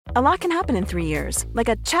A lot can happen in 3 years, like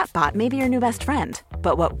a chatbot may be your new best friend.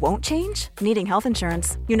 But what won't change? Needing health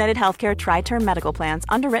insurance. United Healthcare Tri-Term Medical Plans,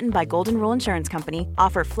 underwritten by Golden Rule Insurance Company,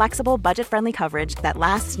 offer flexible, budget-friendly coverage that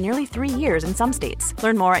lasts nearly 3 years in some states.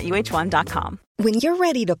 Learn more at uh1.com. When you're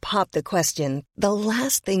ready to pop the question, the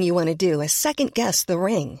last thing you want to do is second-guess the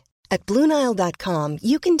ring. At BlueNile.com,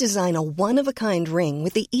 you can design a one-of-a-kind ring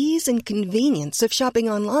with the ease and convenience of shopping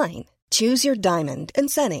online. Choose your diamond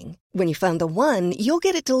and setting. When you find the one, you'll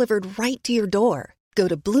get it delivered right to your door. Go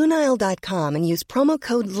to BlueNile.com and use promo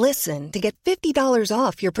code LISTEN to get $50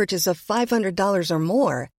 off your purchase of $500 or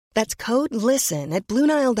more. That's code LISTEN at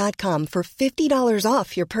BlueNile.com for $50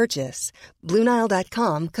 off your purchase.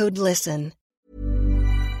 BlueNile.com, code LISTEN.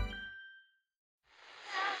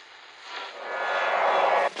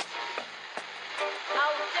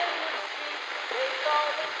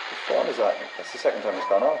 What form is that? That's the second time it's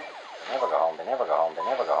gone off. They never go home, they never go home, they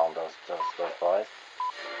never go home, those boys.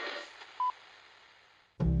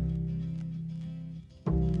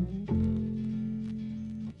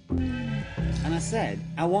 And I said,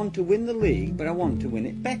 I want to win the league, but I want to win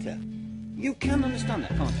it better. You can understand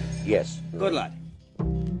that, can't you? Yes. Good lad.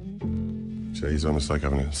 So he's almost like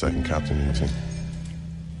having a second captain in the team.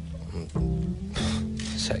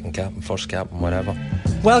 Second captain, first captain, whatever.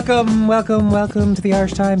 Welcome to the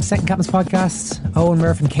Irish Times Second Captain's Podcast. Owen,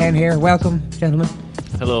 Murph and Ken here. Welcome, gentlemen.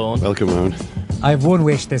 Hello, Owen. Welcome, Owen. I have one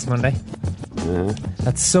wish this Monday. Yeah.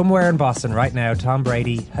 That somewhere in Boston right now, Tom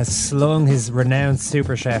Brady has slung his renowned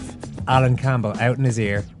super chef, Alan Campbell, out in his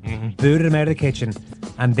ear, booted him out of the kitchen,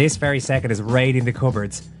 and this very second is raiding the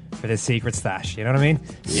cupboards for the secret stash. You know what I mean?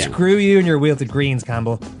 Yeah. Screw you and your wilted greens,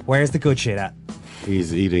 Campbell. Where's the good shit at?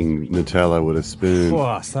 He's eating Nutella with a spoon.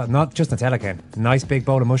 Oh, not just Nutella, Ken. Nice big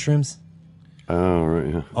bowl of mushrooms. Oh,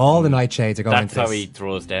 right, yeah. All the nightshades are going into That's this. how he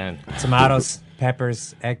throws down. Tomatoes,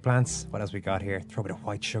 peppers, eggplants. What else we got here? Throw a bit of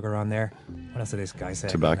white sugar on there. What else did this guy say?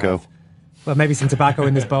 Tobacco. Well, maybe some tobacco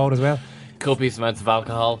in this bowl as well. Copious amounts of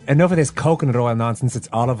alcohol. Enough of this coconut oil nonsense. It's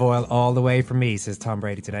olive oil all the way from me, says Tom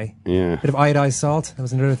Brady today. Yeah. Bit of iodized salt. That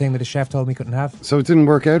was another thing that the chef told me couldn't have. So it didn't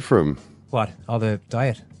work out for him? What? All the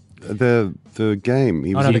diet? The game.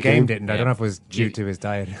 He was the in a game didn't. I don't know if it was due to his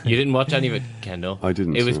diet. You didn't watch any of it, Kendall? I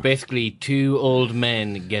didn't. It was basically two old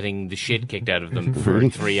men getting the shit kicked out of them for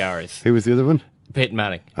 3 hours. Who was the other one? Peyton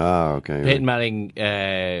Manning. Ah, okay. Peyton Manning,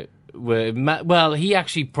 well, he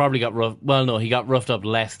actually probably got rough. Well, no, he got roughed up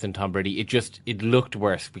less than Tom Brady. It looked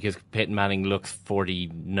worse because Peyton Manning looks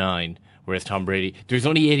 49, whereas Tom Brady, there's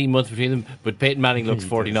only 18 months between them, but Peyton Manning looks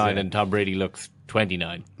 49 and Tom Brady looks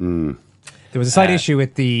 29. There was a side issue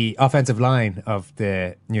with the offensive line of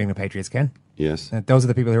the New England Patriots, Ken. Yes. Those are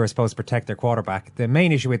the people who are supposed to protect their quarterback. The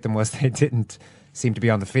main issue with them was they didn't seem to be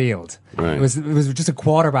on the field. Right. It was just a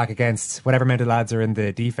quarterback against whatever amount of lads are in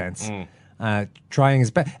the defense, trying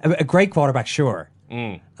his best. A great quarterback, sure.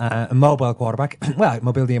 A mobile quarterback. Well,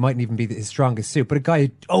 mobility mightn't even be his strongest suit, but a guy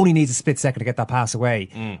who only needs a split second to get that pass away.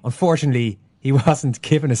 Unfortunately, he wasn't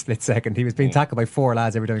given a split second. He was being tackled by four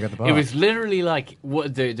lads every time he got the ball. It was literally like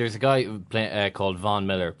there's a guy called Von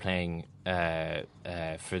Miller playing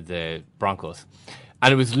for the Broncos,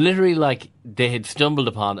 and it was literally like they had stumbled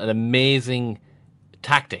upon an amazing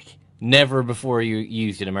tactic never before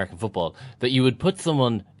used in American football, that you would put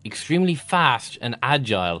someone extremely fast and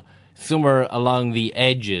agile somewhere along the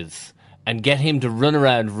edges and get him to run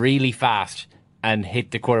around really fast and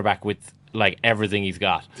hit the quarterback with like everything he's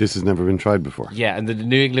got. This has never been tried before. Yeah, and the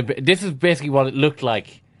New England... This is basically what it looked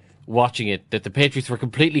like watching it, that the Patriots were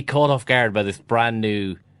completely caught off guard by this brand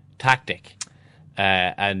new tactic.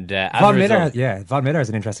 Von Miller has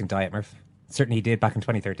an interesting diet, Murph. Certainly he did back in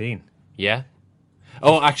 2013. Yeah?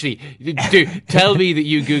 Oh, actually, dude, tell me that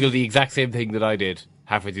you Googled the exact same thing that I did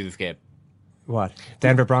halfway through this game. What?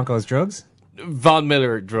 Denver Broncos drugs? Von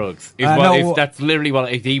Miller drugs. That's literally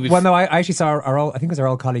what he was. Well, no, I actually saw I think it was our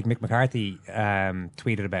old colleague Mick McCarthy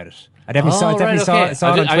tweeted about it. I definitely saw it on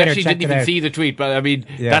Twitter. I actually didn't even see the tweet, but I mean,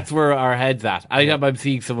 that's where our head's at. Anytime I'm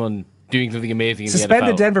seeing someone doing something amazing in the NFL.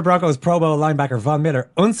 Suspended Denver Broncos Pro Bowl linebacker Von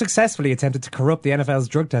Miller unsuccessfully attempted to corrupt the NFL's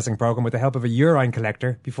drug testing program with the help of a urine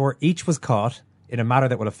collector before each was caught in a matter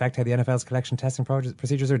that will affect how the NFL's collection testing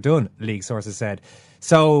procedures are done, league sources said.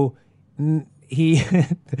 So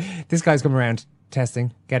this guy's come around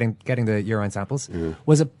testing, getting the urine samples,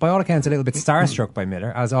 was by all accounts a little bit starstruck by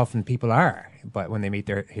Miller, as often people are, but when they meet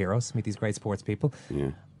their heroes, meet these great sports people.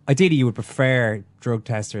 Yeah. Ideally, you would prefer drug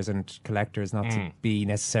testers and collectors not to be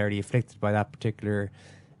necessarily afflicted by that particular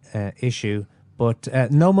issue. But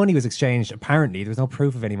no money was exchanged, apparently. There was no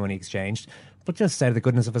proof of any money exchanged. But just out of the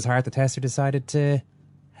goodness of his heart, the tester decided to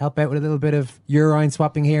help out with a little bit of urine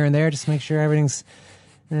swapping here and there, just to make sure everything's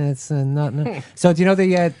It's not. No. So, do you know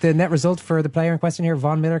the net result for the player in question here,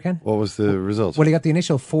 Von Miller, Ken? What was the result? Well, he got the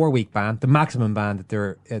initial 4-week ban, the maximum ban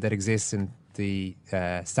that exists in the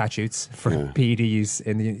statutes for PED use.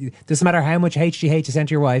 Doesn't matter how much HGH you sent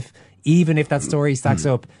to your wife, even if that story stacks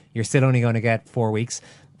up, you're still only going to get 4 weeks.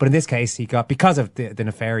 But in this case, he got, because of the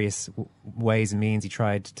nefarious ways and means he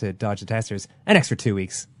tried to dodge the testers, an extra 2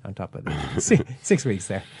 weeks on top of the 6 weeks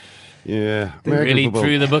there. Yeah. They really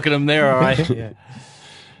threw the book at him there, all right. Yeah,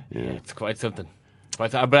 it's quite something.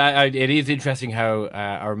 But it is interesting how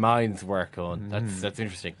our minds work on. That's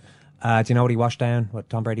interesting. Do you know what he washed down? What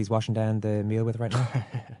Tom Brady's washing down the meal with right now?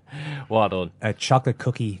 What on? A chocolate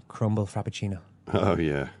cookie crumble frappuccino. Oh,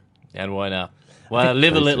 yeah. And why not? Well,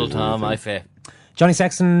 live a little, Tom, I say. Johnny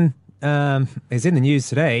Sexton is in the news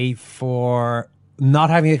today for not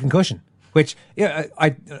having a concussion, which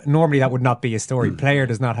I normally that would not be a story. Player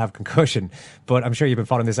does not have concussion, but I'm sure you've been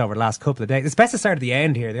following this over the last couple of days. It's best to start at the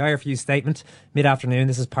end here. The IRFU statement, mid-afternoon.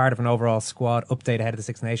 This is part of an overall squad update ahead of the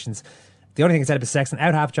Six Nations. The only thing said about Sexton,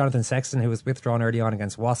 out half Jonathan Sexton, who was withdrawn early on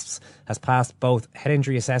against Wasps, has passed both head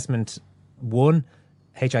injury assessment 1,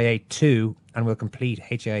 HIA 2, and will complete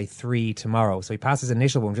HIA 3 tomorrow. So he passes his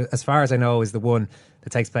initial one, which, as far as I know, is the one that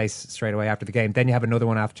takes place straight away after the game. Then you have another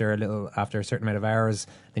one after a certain amount of hours.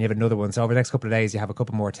 Then you have another one. So over the next couple of days, you have a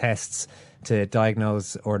couple more tests to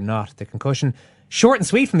diagnose or not the concussion. Short and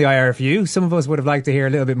sweet from the IRFU. Some of us would have liked to hear a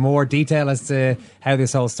little bit more detail as to how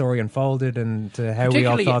this whole story unfolded and to how we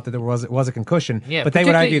all thought that there was a concussion. Yeah, but they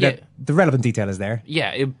would argue that the relevant detail is there.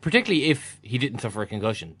 Yeah, particularly if he didn't suffer a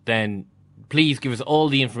concussion, then please give us all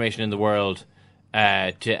the information in the world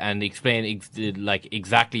and explain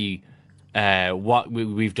exactly what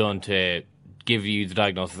we've done to give you the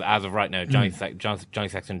diagnosis as of right now. Johnny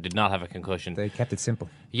Sexton did not have a concussion. They kept it simple.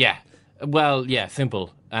 Yeah. Well, yeah,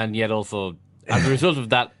 simple. And yet also, as a result of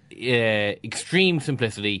that extreme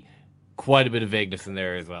simplicity, quite a bit of vagueness in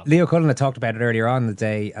there as well. Leo Cullen had talked about it earlier on in the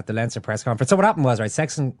day at the Leinster press conference. So what happened was, right,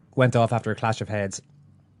 Sexton went off after a clash of heads.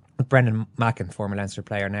 Brendan Mackin, former Leinster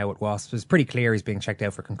player now at Wasps, was pretty clear he's being checked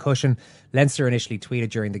out for concussion. Leinster initially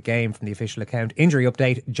tweeted during the game from the official account, injury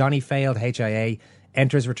update, Johnny failed HIA,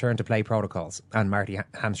 enters return to play protocols, and Marty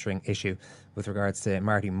hamstring issue with regards to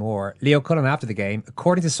Marty Moore. Leo Cullen after the game,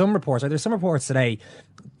 according to some reports, there's some reports today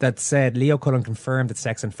that said Leo Cullen confirmed that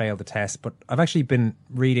Sexton failed the test, but I've actually been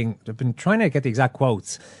trying to get the exact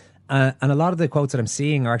quotes. And a lot of the quotes that I'm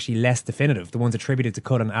seeing are actually less definitive. The ones attributed to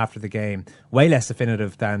Cullen after the game, way less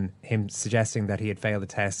definitive than him suggesting that he had failed the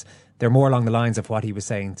test. They're more along the lines of what he was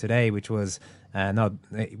saying today, which was, no,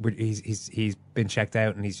 he's been checked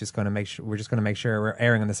out, and he's just going to make sure we're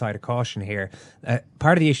erring on the side of caution here.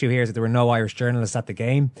 Part of the issue here is that there were no Irish journalists at the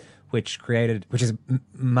game, which is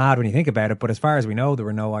mad when you think about it. But as far as we know, there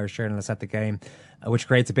were no Irish journalists at the game, which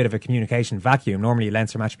creates a bit of a communication vacuum. Normally, a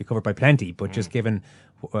Leinster match would be covered by plenty, but just given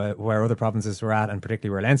where other provinces were at, and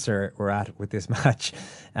particularly where Leinster were at with this match,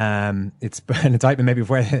 it's an indictment maybe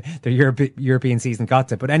of where the European season got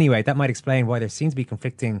to. But anyway, that might explain why there seems to be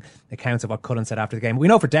conflicting accounts of what Cullen said after the game. What we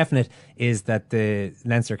know for definite is that the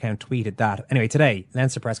Leinster account tweeted that. Anyway, today,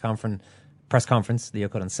 Leinster press conference, Leo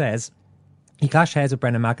Cullen says, he clashed heads with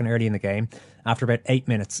Brendan Mackin early in the game after about 8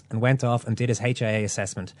 minutes and went off and did his HIA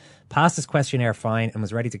assessment, passed his questionnaire fine and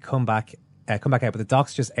was ready to come back out. But the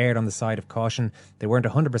docs just erred on the side of caution. They weren't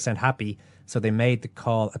 100% happy, so they made the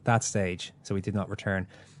call at that stage. So he did not return.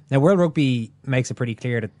 Now, World Rugby makes it pretty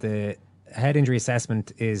clear that the head injury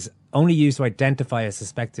assessment is only used to identify a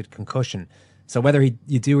suspected concussion. So whether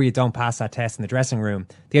you do or you don't pass that test in the dressing room,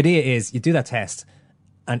 the idea is you do that test,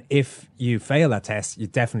 and if you fail that test, you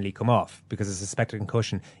definitely come off because it's a suspected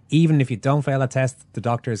concussion. Even if you don't fail that test, the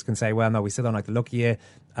doctors can say, well, no, we still don't like the look of you,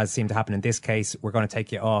 as seemed to happen in this case. We're going to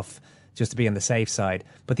take you off just to be on the safe side.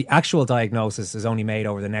 But the actual diagnosis is only made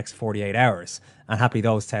over the next 48 hours. And happily,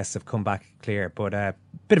 those tests have come back clear. But a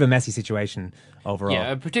bit of a messy situation overall.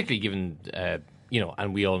 Yeah, particularly given,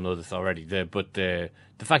 and we all know this already, but the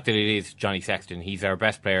fact that it is Johnny Sexton, he's our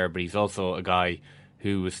best player, but he's also a guy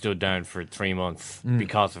who was stood down for 3 months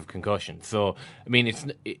because of concussion. So, I mean,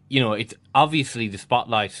 it's obviously the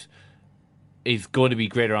spotlight is going to be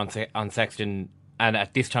greater on Sexton, and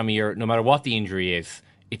at this time of year, no matter what the injury is,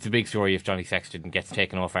 it's a big story if Johnny Sexton gets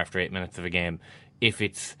taken off after 8 minutes of a game. If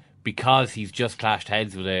it's because he's just clashed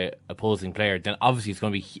heads with an opposing player, then obviously it's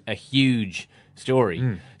going to be a huge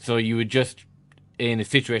story. So you would just, in a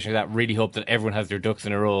situation like that, really hope that everyone has their ducks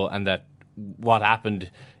in a row and that what happened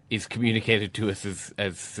is communicated to us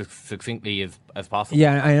as succinctly as possible.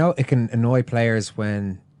 Yeah, I know it can annoy players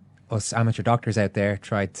when us amateur doctors out there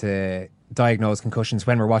try to diagnose concussions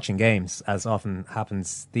when we're watching games, as often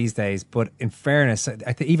happens these days. But in fairness,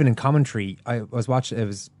 even in commentary, I was watching. It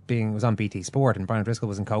was on BT Sport, and Brian O'Driscoll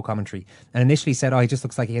was in co-commentary, and initially said, "Oh, he just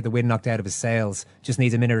looks like he had the wind knocked out of his sails. Just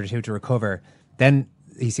needs a minute or two to recover." Then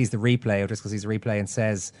he sees the replay. O'Driscoll sees the replay and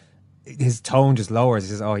says, his tone just lowers. He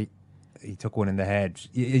says, "Oh, he took one in the head."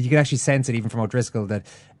 You can actually sense it even from O'Driscoll that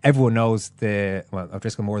everyone knows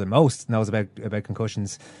O'Driscoll more than most knows about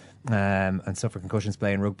concussions. And suffer concussions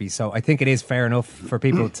playing rugby. So I think it is fair enough for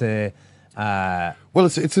people to. Well,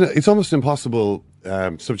 it's almost impossible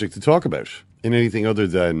subject to talk about in anything other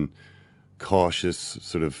than cautious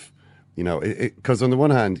sort of, because on the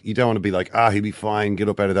one hand you don't want to be like, he'll be fine, get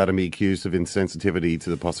up out of that and be accused of insensitivity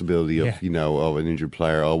to the possibility of of an injured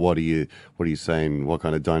player. Oh, what are you saying? What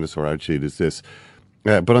kind of dinosaur attitude is this?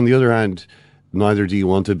 But on the other hand, neither do you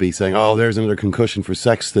want to be saying, oh, there's another concussion for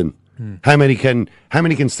Sexton. How many can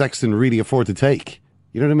Sexton really afford to take?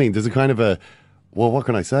 You know what I mean? There's a kind of what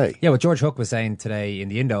can I say? Yeah, what George Hook was saying today in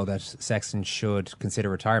the Indo, that Sexton should consider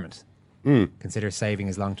retirement, consider saving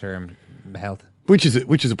his long-term health. Which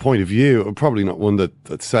is a point of view, probably not one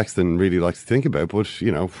that Sexton really likes to think about. But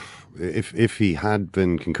if he had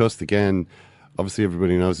been concussed again, obviously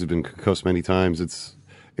everybody knows he's been concussed many times. It's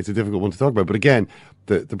a difficult one to talk about. But again,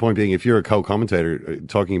 the point being, if you're a co-commentator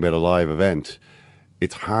talking about a live event,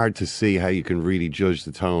 it's hard to see how you can really judge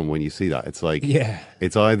the tone when you see that. It's like,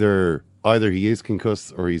 it's either he is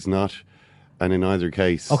concussed or he's not, and in either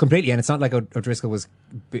case, completely. And it's not like O'Driscoll was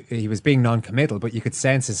being non-committal, but you could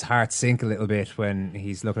sense his heart sink a little bit when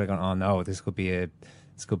he's looking at going, "Oh no, this could be a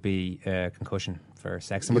concussion for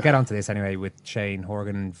Sexton." We'll get onto this anyway with Shane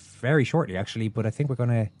Horgan very shortly, actually. But I think we're going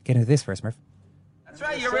to get into this first, Murph. That's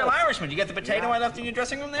right, you're a real Irishman. You get the potato I left in your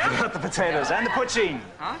dressing room there? I got the potatoes and the poutine.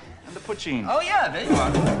 Huh? And the poutine. Oh, yeah, there you are.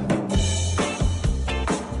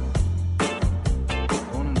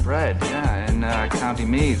 Born and bred, in County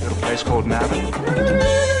Meath, little place called Navan.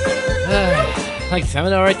 Thanks,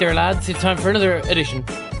 Simon. All right there, lads. It's time for another edition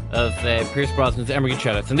of Pierce Brosnan's Emerging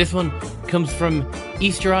Shoutouts. And this one comes from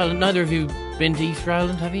Easter Island. Neither of you been to Easter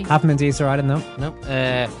Island, have you? Haven't been to Easter Island, no.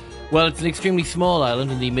 No. Well, it's an extremely small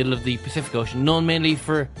island in the middle of the Pacific Ocean, known mainly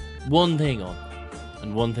for one thing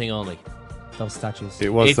and one thing only. Those statues.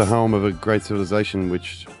 It was the home of a great civilization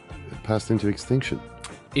which passed into extinction.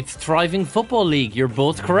 It's thriving football league. You're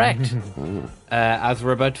both correct. As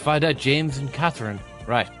we're about to find out, James and Catherine.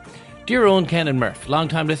 Right. Dear Owen, Ken and Murph,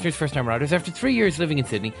 long-time listeners, first-time riders, after 3 years living in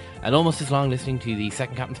Sydney and almost as long listening to the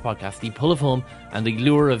Second Captain's podcast, the pull of home and the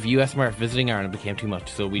lure of US Murph visiting Ireland became too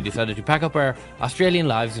much, so we decided to pack up our Australian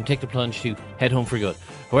lives and take the plunge to head home for good.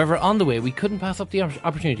 However, on the way, we couldn't pass up the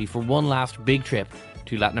opportunity for one last big trip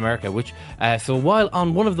to Latin America, so while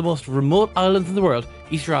on one of the most remote islands in the world,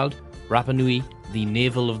 Easter Island, Rapa Nui, the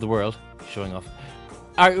navel of the world, showing off.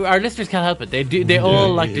 Our listeners can't help it. They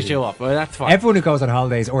all like to show off. Well, that's fine. Everyone who goes on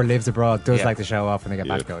holidays or lives abroad does like to show off when they get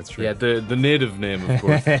back. Though it's true. Yeah, the native name, of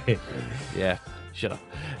course. Yeah, shut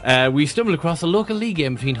up. We stumbled across a local league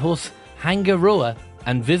game between hosts Hangaroa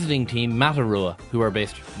and visiting team Mataroa, who are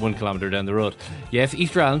based 1 kilometre down the road. Yes,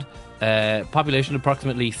 Easter Island, population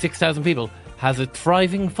approximately 6,000 people, has a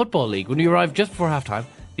thriving football league. When we arrived just before half-time,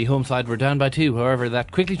 the home side were down by 2. However,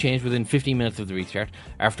 that quickly changed within 15 minutes of the restart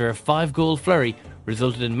after a 5-goal flurry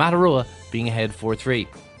resulted in Mataroa being ahead 4-3.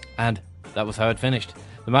 And that was how it finished.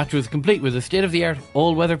 The match was complete with a state-of-the-art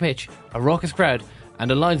all-weather pitch, a raucous crowd,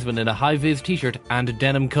 and a linesman in a high-vis t-shirt and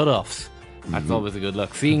denim cut-offs. That's always a good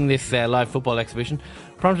look. Seeing this live football exhibition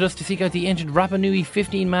prompted us to seek out the ancient Rapa Nui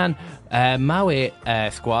 15-man Maui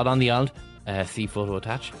squad on the island. See photo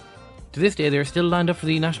attached. To this day, they are still lined up for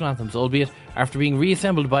the national anthems, albeit after being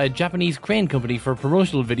reassembled by a Japanese crane company for a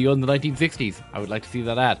promotional video in the 1960s. I would like to see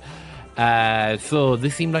that ad. So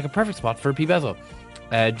this seemed like a perfect spot for Pibezo.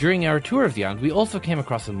 During our tour of the island, we also came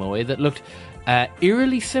across a moe that looked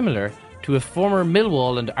eerily similar to a former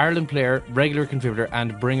Millwall and Ireland player, regular contributor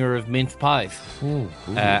and bringer of mince pies.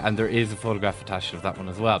 And there is a photograph attached of that one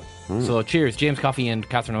as well. So cheers, James Coffey and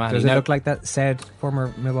Catherine O'Mahony. Does it look like that said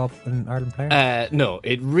former Millwall and Ireland player? No,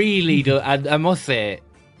 it really does. I must say,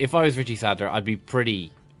 if I was Richie Sadler, I'd be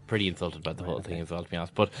pretty insulted by the whole thing as well, to be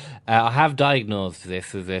honest. But I have diagnosed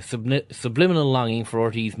this as a subliminal longing for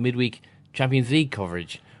RT's midweek Champions League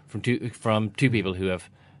coverage from two people who have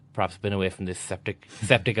perhaps been away from this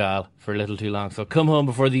septic isle for a little too long. So come home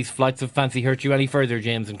before these flights of fancy hurt you any further,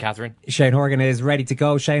 James and Catherine. Shane Horgan is ready to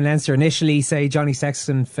go. Shane Leinster initially say Johnny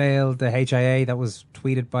Sexton failed the HIA. That was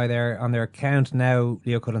tweeted on their account. Now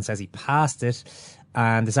Leo Cullen says he passed it.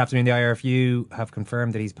 And this afternoon the IRFU have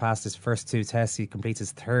confirmed that he's passed his first 2 tests. He completes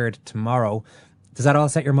his 3rd tomorrow. Does that all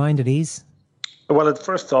set your mind at ease? Well,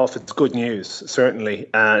 first off, it's good news, certainly.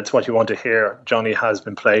 It's what you want to hear. Johnny has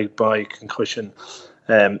been plagued by concussion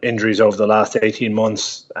injuries over the last 18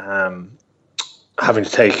 months, having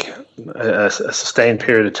to take a sustained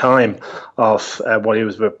period of time off while he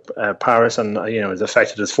was with Paris, and it's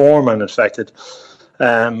affected his form and affected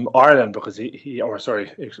Ireland because it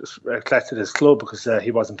collected his club because he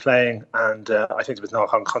wasn't playing, and I think there was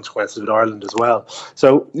knock-on consequences with Ireland as well.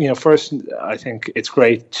 So, first, I think it's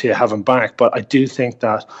great to have him back, but I do think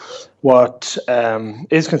that what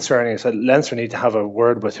is concerning is that Leinster need to have a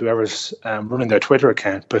word with whoever's running their Twitter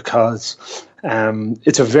account, because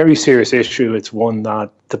it's a very serious issue. It's one that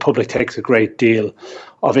the public takes a great deal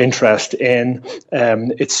of interest in.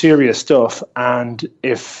 It's serious stuff, and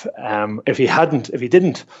if he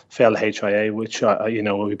didn't fail HIA, which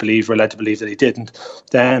we're led to believe that he didn't,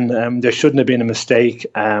 then there shouldn't have been a mistake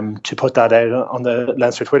to put that out on the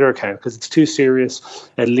Leinster Twitter account, because it's too serious.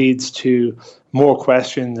 It leads to more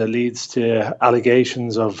questions. It leads to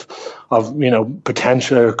allegations of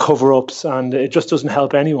potential cover-ups, and it just doesn't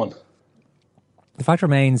help anyone. The fact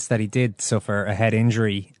remains that he did suffer a head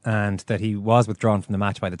injury and that he was withdrawn from the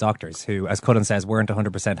match by the doctors, who, as Cullen says, weren't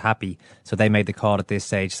 100% happy. So they made the call at this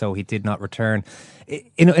stage, so he did not return.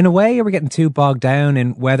 In a way, are we getting too bogged down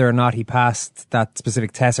in whether or not he passed that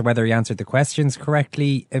specific test or whether he answered the questions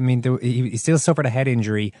correctly? I mean, he still suffered a head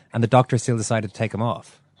injury and the doctors still decided to take him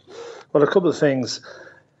off. Well, a couple of things.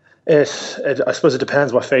 I suppose it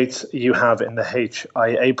depends what faith you have in the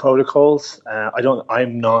HIA protocols.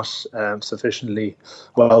 I'm not sufficiently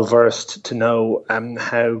well versed to know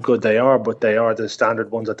how good they are, but they are the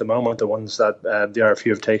standard ones at the moment, the ones that the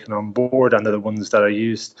RFU have taken on board, and they're the ones that are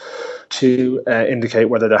used to indicate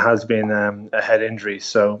whether there has been a head injury.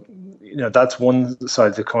 So, that's one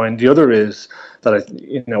side of the coin. The other is that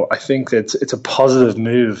I think it's a positive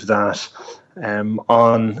move that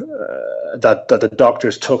that the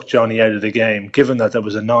doctors took Johnny out of the game, given that there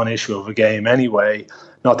was a non-issue of a game anyway.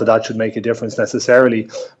 Not that should make a difference necessarily,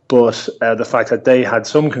 but the fact that they had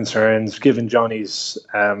some concerns, given Johnny's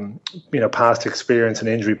past experience and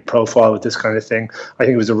injury profile with this kind of thing, I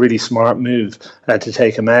think it was a really smart move to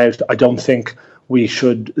take him out. I don't think we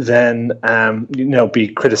should then be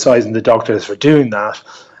criticising the doctors for doing that.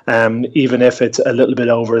 Even if it's a little bit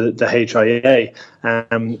over the HIA,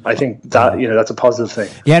 I think that that's a positive thing.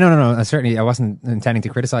 Yeah, no. Certainly, I wasn't intending to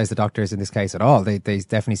criticise the doctors in this case at all. They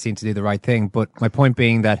definitely seem to do the right thing. But my point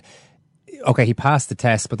being that, okay, he passed the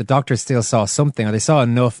test, but the doctors still saw something, or they saw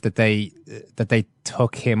enough that they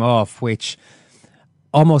took him off, which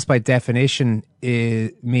almost by definition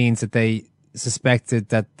means that they suspected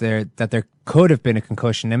that there could have been a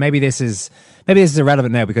concussion. And maybe this is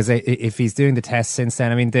irrelevant now, because if he's doing the test since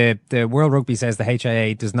then, I mean, the World Rugby says the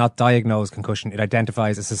HIA does not diagnose concussion; it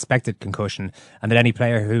identifies a suspected concussion, and that any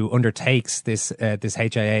player who undertakes this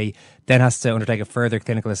HIA then has to undertake a further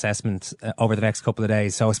clinical assessment over the next couple of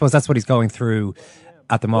days. So I suppose that's what he's going through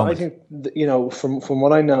at the moment. Well, I think, from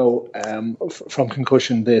what I know from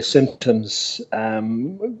concussion, the symptoms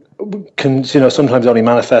can sometimes only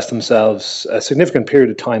manifest themselves a significant period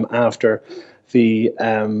of time after the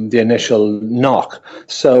initial knock.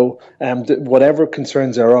 So whatever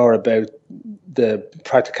concerns there are about the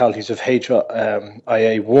practicalities of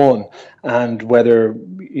HIA1 and whether,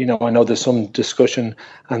 I know there's some discussion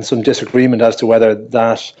and some disagreement as to whether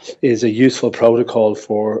that is a useful protocol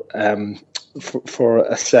for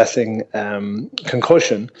assessing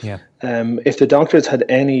concussion. Yeah. If the doctors had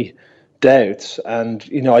any doubts, and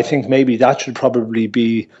I think maybe that's a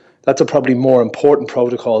probably more important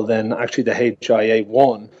protocol than actually the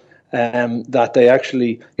HIA1. That they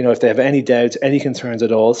actually, if they have any doubts, any concerns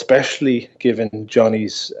at all, especially given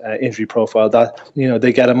Johnny's injury profile, that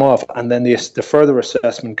they get him off, and then the further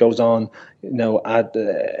assessment goes on, at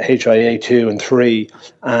HIA 2 and 3,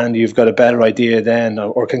 and you've got a better idea then,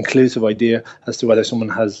 or conclusive idea as to whether someone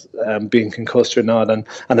has been concussed or not, and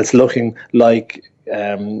it's looking like.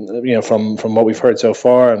 From what we've heard so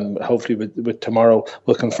far, and hopefully with tomorrow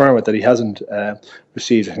we'll confirm it, that he hasn't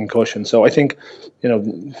received a concussion. So I think,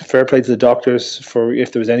 fair play to the doctors for,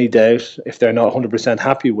 if there was any doubt, if they're not 100%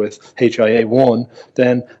 happy with HIA1,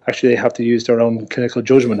 then actually they have to use their own clinical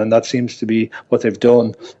judgment, and that seems to be what they've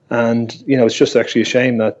done. And it's just actually a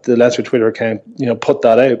shame that the Leinster Twitter account put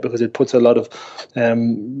that out, because it puts a lot of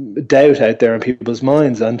doubt out there in people's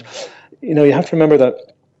minds. And you have to remember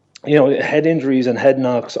that head injuries and head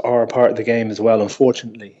knocks are a part of the game as well,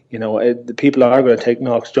 unfortunately. The people are going to take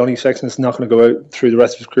knocks. Johnny Sexton's not going to go out through the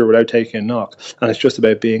rest of his career without taking a knock. And it's just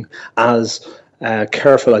about being as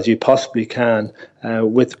careful as you possibly can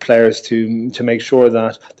with players to make sure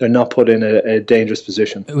that they're not put in a dangerous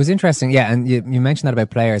position. It was interesting, yeah, and you mentioned that about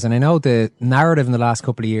players, and I know the narrative in the last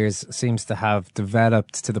couple of years seems to have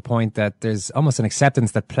developed to the point that there's almost an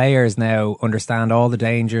acceptance that players now understand all the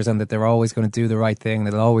dangers and that they're always going to do the right thing,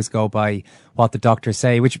 they'll always go by what the doctors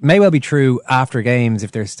say, which may well be true after games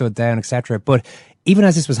if they're stood down, etc. But even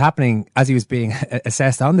as this was happening, as he was being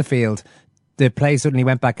assessed on the field, the play suddenly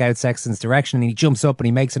went back out Sexton's direction and he jumps up and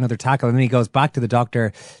he makes another tackle and then he goes back to the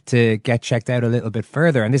doctor to get checked out a little bit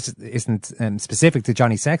further. And this isn't specific to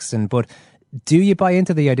Johnny Sexton, but do you buy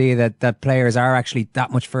into the idea that players are actually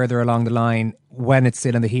that much further along the line when it's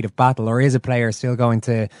still in the heat of battle, or is a player still going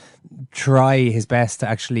to try his best to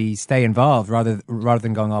actually stay involved rather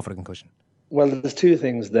than going off with a concussion? Well, there's two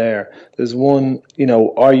things there. There's one,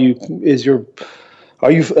 are you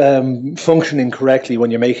functioning correctly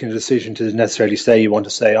when you're making a decision to necessarily say you want to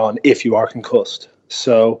stay on if you are concussed?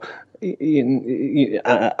 So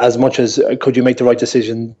as much as could you make the right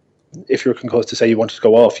decision if you're concussed to say you want to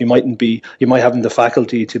go off, you might have the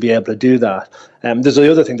faculty to be able to do that. There's the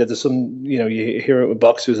other thing that there's some, you hear it with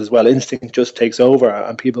boxers as well, instinct just takes over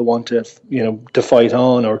and people want to, to fight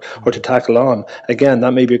on or to tackle on. Again,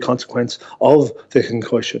 that may be a consequence of the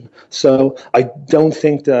concussion. So I don't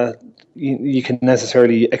think that you can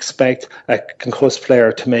necessarily expect a concussed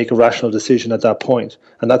player to make a rational decision at that point,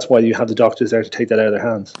 and that's why you have the doctors there to take that out of their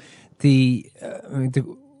hands.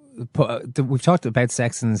 We've talked about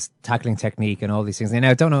Sexton's tackling technique and all these things. And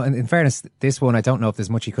I don't know, in fairness, this one, I don't know if there's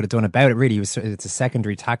much he could have done about it, really. It's a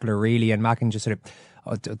secondary tackler, really, and Mackin just sort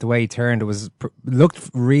of, the way he turned, looked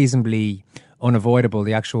reasonably unavoidable,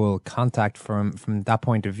 the actual contact from that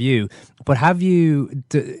point of view. But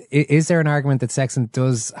is there an argument that Sexton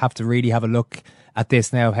does have to really have a look at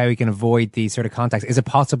this now, how he can avoid these sort of contacts? Is it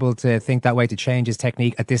possible to think that way, to change his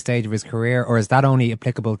technique at this stage of his career, or is that only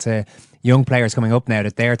applicable to young players coming up now,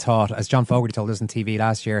 that they're taught, as John Fogarty told us on TV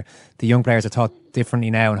last year, the young players are taught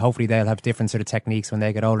differently now and hopefully they'll have different sort of techniques when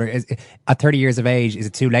they get older? At 30 years of age, is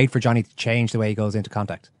it too late for Johnny to change the way he goes into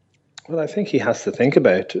contact? Well, I think he has to think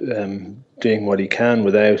about doing what he can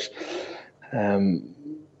without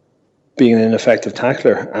being an ineffective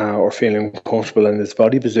tackler or feeling comfortable in his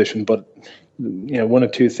body position. But one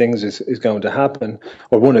of two things is going to happen,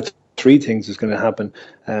 or one of three things is going to happen.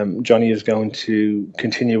 Johnny is going to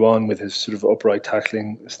continue on with his sort of upright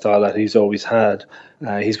tackling style that he's always had.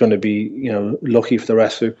 He's going to be, lucky for the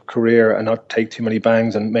rest of his career and not take too many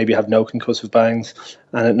bangs and maybe have no concussive bangs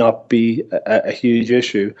and it not be a huge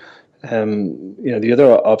issue. The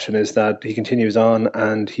other option is that he continues on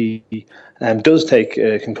and he does take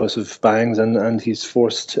concussive bangs and he's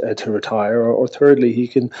forced to retire. Or thirdly, he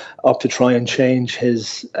can opt to try and change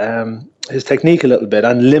his technique a little bit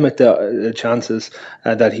and limit the chances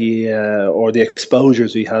that he or the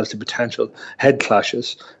exposures he has to potential head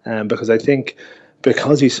clashes. Because I think,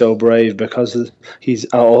 because he's so brave, because he's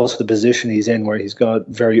also the position he's in where he's got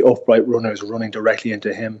very upright runners running directly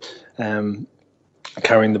into him,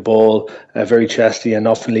 carrying the ball very chesty and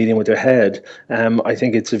often leading with their head. I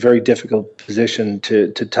think it's a very difficult position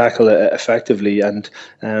to tackle effectively, and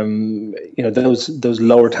those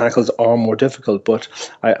lower tackles are more difficult. But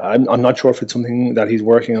I'm not sure if it's something that he's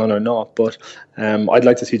working on or not. But I'd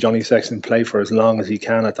like to see Johnny Sexton play for as long as he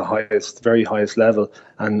can at the very highest level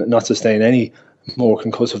and not sustain any more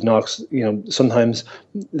concussive knocks. Sometimes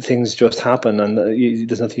things just happen and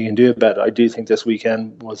there's nothing you can do about it. I do think this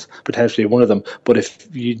weekend was potentially one of them, but if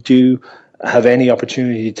you do have any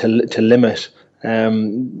opportunity to limit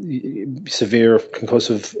severe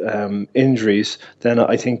concussive injuries, then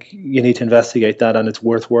I think you need to investigate that, and it's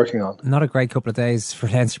worth working on. Not a great couple of days for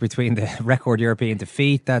Leinster between the record European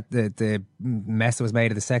defeat, that the mess that was made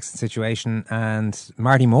of the Sexton situation, and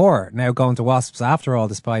Marty Moore now going to Wasps after all,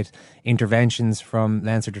 despite interventions from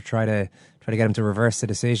Leinster to try to get him to reverse the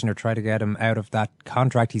decision or try to get him out of that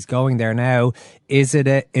contract. He's going there now. Is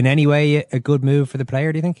it in any way a good move for the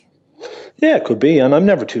player, do you think? Yeah, it could be, and I'm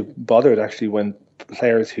never too bothered actually when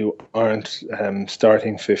players who aren't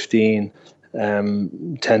starting 15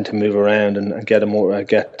 tend to move around and get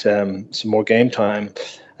some more game time.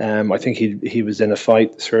 I think he was in a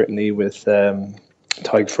fight certainly with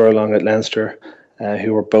Tadhg Furlong at Leinster,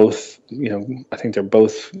 who were both, I think they're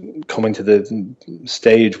both coming to the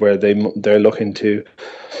stage where they're looking to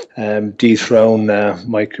dethrone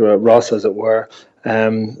Mike Ross, as it were,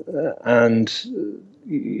 and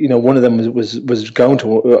one of them was going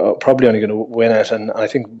to probably only going to win it, and I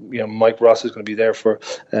think Mike Ross is going to be there for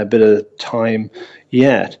a bit of time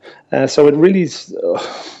yet. So it really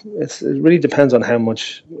depends on how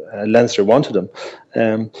much Leinster wanted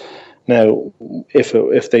him. Now,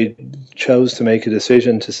 if they chose to make a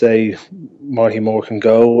decision to say Marty Moore can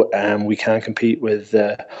go, we can't compete with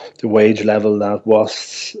the wage level that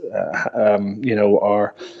was,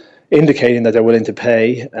 are indicating that they're willing to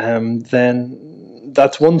pay, then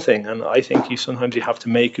that's one thing. And I think sometimes you have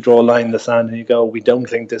to draw a line in the sand and you go, we don't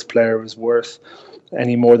think this player is worth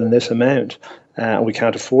any more than this amount. We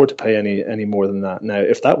can't afford to pay any more than that. Now,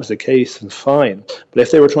 if that was the case, then fine. But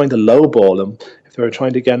if they were trying to lowball him, if they were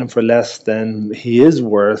trying to get him for less than he is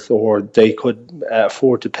worth, or they could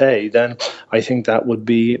afford to pay, then I think that would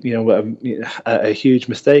be, a huge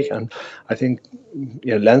mistake. And I think,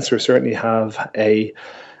 Leinster certainly have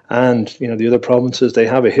and the other provinces, they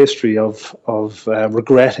have a history of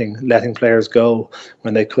regretting letting players go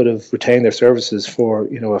when they could have retained their services for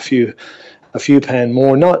a few pound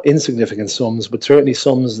more, not insignificant sums, but certainly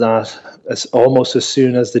sums that almost as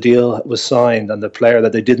soon as the deal was signed and the player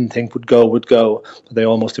that they didn't think would go, but they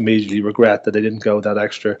almost immediately regret that they didn't go that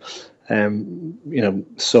extra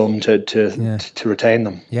sum to retain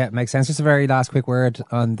them. Yeah, it makes sense. Just a very last quick word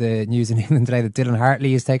on the news in England today that Dylan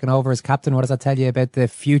Hartley is taken over as captain. What does that tell you about the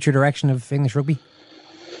future direction of English rugby?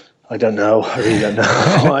 I don't know. I really don't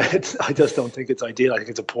know. I just don't think it's ideal. I think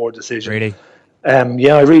it's a poor decision. Really?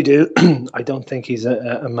 Yeah, I really do. I don't think he's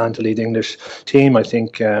a man to lead the English team. I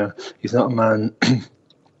think he's not a man.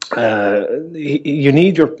 You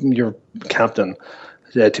need your captain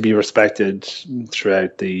to be respected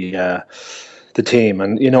throughout the team.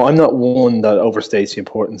 And, I'm not one that overstates the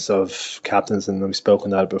importance of captains, and we've spoken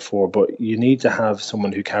that before, but you need to have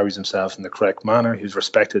someone who carries himself in the correct manner, who's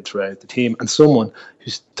respected throughout the team, and someone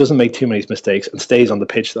who doesn't make too many mistakes and stays on the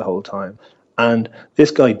pitch the whole time. And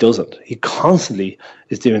this guy doesn't. He constantly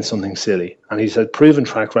is doing something silly. And he's a proven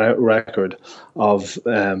track record of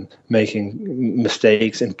making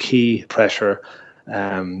mistakes in key pressure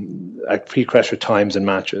times in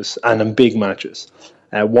matches and in big matches.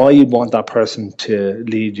 Why you'd want that person to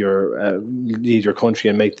lead your country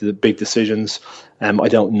and make the big decisions, I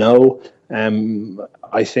don't know.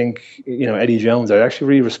 I think, Eddie Jones, I actually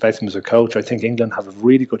really respect him as a coach. I think England have a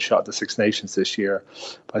really good shot at the Six Nations this year.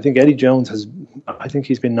 But I think Eddie Jones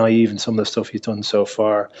he's been naive in some of the stuff he's done so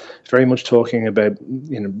far. Very much talking about,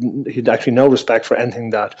 he'd actually no respect for anything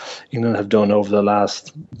that England have done over the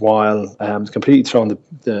last while. Completely thrown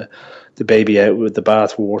the baby out with the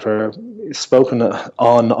bathwater. Spoken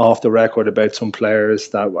off the record about some players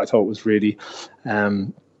that I thought was really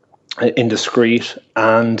indiscreet,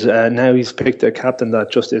 and now he's picked a captain that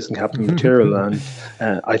just isn't captain material. And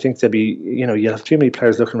I think there'll be, you have too many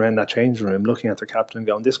players looking around that changing room, looking at their captain and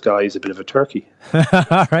going, this guy is a bit of a turkey.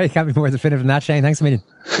 All right, can't be more definitive than that, Shane. Thanks a million.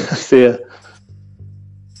 See ya.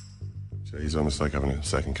 So he's almost like having a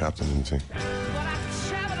second captain in the team.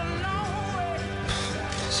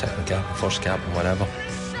 Second captain, first captain, whatever.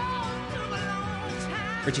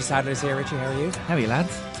 Richie Sadler's here. Richie, how are you? How are you,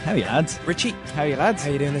 lads? How are you, lads? Richie, how are you, lads? How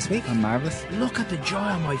are you doing this week? I'm marvellous. Look at the joy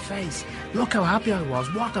on my face. Look how happy I was.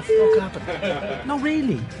 What the fuck happened? No,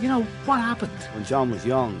 really. What happened? When John was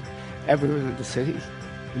young, everyone in the city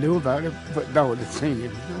knew about it, but no one had seen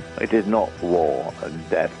it. It is not war and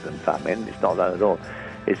death and famine. It's not that at all.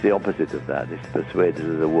 It's the opposite of that. It's persuaded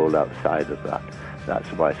of the world outside of that. That's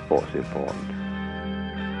why sport's important.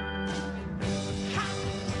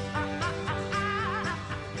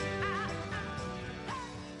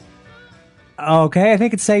 Okay, I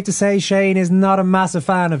think it's safe to say Shane is not a massive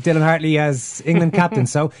fan of Dylan Hartley as England captain.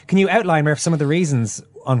 So can you outline, Murph, some of the reasons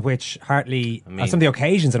on which Hartley, some of the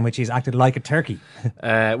occasions on which he's acted like a turkey?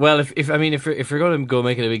 Well, if we're going to go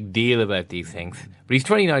making a big deal about these things, but he's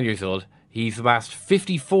 29 years old. He's amassed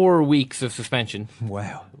 54 weeks of suspension.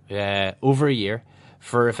 Wow. Over a year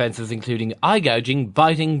for offences including eye gouging,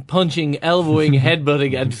 biting, punching, elbowing,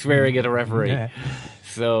 headbutting, and swearing at a referee. Yeah.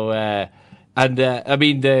 So,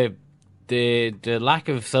 the lack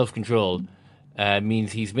of self-control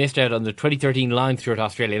means he's missed out on the 2013 Lions tour to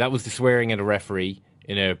Australia. That was the swearing at a referee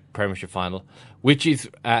in a Premiership final, which is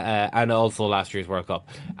and also last year's World Cup.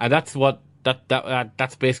 And that's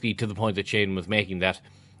that's basically to the point that Shane was making, that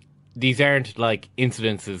these aren't like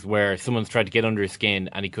incidences where someone's tried to get under his skin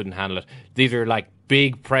and he couldn't handle it. These are like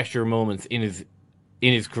big pressure moments in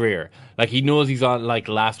his career. Like, he knows he's on like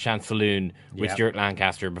Last Chance Saloon with Stuart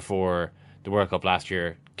Lancaster before the World Cup last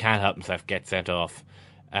year. Can't help himself, get sent off.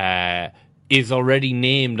 Is already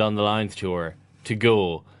named on the Lions tour to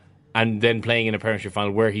go, and then playing in a Premiership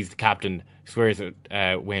final where he's the captain, swears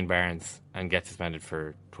at Wayne Barnes and gets suspended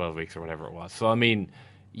for 12 weeks or whatever it was. So,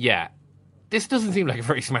 this doesn't seem like a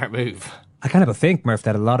very smart move. I kind of think, Murph,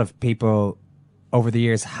 that a lot of people over the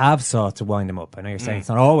years have sought to wind him up. I know you're saying it's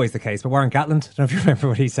not always the case, but Warren Gatland, I don't know if you remember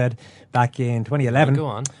what he said back in 2011. Go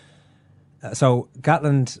on. So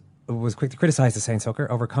Gatland was quick to criticise the Saints hooker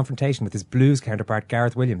over a confrontation with his Blues counterpart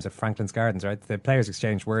Gareth Williams at Franklin's Gardens, right? The players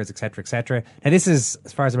exchanged words, etc., etc. Now this is,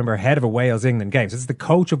 as far as I remember, ahead of a Wales-England game. So this is the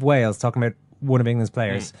coach of Wales talking about one of England's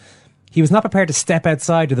players. He was not prepared to step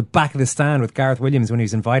outside to the back of the stand with Gareth Williams when he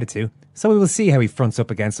was invited to, so we will see how he fronts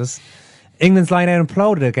up against us. England's line-out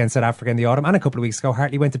imploded against South Africa in the autumn, and a couple of weeks ago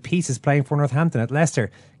Hartley went to pieces playing for Northampton at Leicester.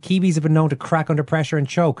 Kiwis have been known to crack under pressure and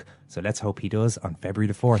choke, so let's hope he does on February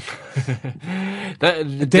the 4th.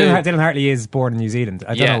 Dylan Hartley is born in New Zealand.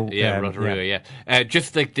 I don't know. Rotorua.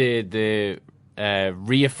 Just like the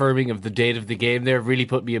reaffirming of the date of the game there really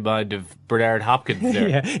put me in mind of Bernard Hopkins there.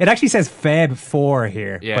 Yeah. It actually says Feb 4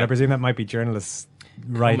 here, but I presume that might be journalists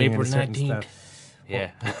writing in a certain style.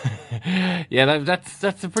 Yeah. Yeah,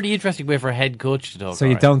 that's a pretty interesting way for a head coach to talk. So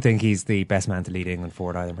you don't think he's the best man to lead England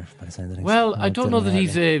forward either, by the sound of things? Well, I don't know that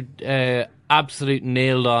he's a absolute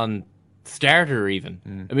nailed-on starter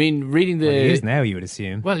even. I mean, reading the... Well, he is now, you would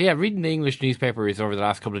assume. Well, yeah, reading the English newspapers over the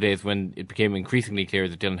last couple of days when it became increasingly clear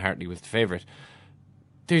that Dylan Hartley was the favourite,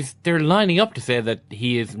 they're lining up to say that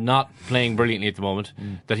he is not playing brilliantly at the moment,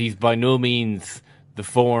 that he's by no means the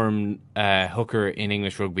form hooker in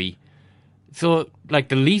English rugby. So, like,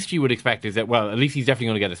 the least you would expect is that, well, at least he's definitely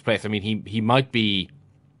going to get his place. I mean, he might be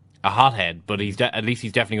a hothead, but at least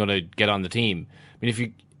he's definitely going to get on the team. I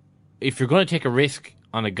mean, if you're going to take a risk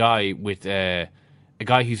on a guy with a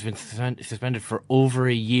guy who's been suspended for over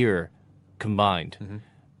a year combined,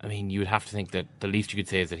 I mean, you would have to think that the least you could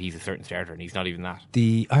say is that he's a certain starter, and he's not even that.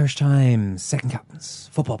 The Irish Times Second Captains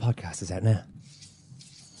football podcast is out now.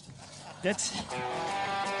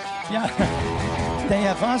 They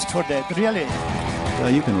have asked for that, really.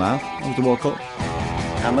 You can laugh. It was the World Cup.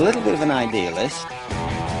 I'm a little bit of an idealist,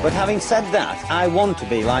 but having said that, I want to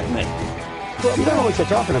be like me. Well, you don't know what you're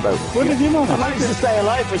talking about. What did you know? I managed to stay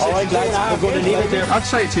alive for 6 days. We're going to leave it there. I'd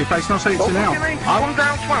say it to your face, and I'll say it to you now. Come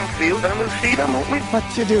down to Anfield and we'll see them, won't we?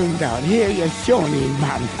 What you doing down here, you shawny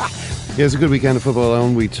man? Yeah, it's a good weekend of football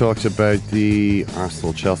on. We talked about the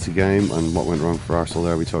Arsenal-Chelsea game and what went wrong for Arsenal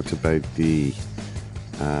there. We talked about the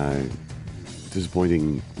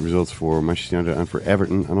disappointing results for Manchester United and for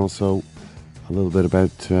Everton, and also a little bit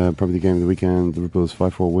about probably the game of the weekend, Liverpool's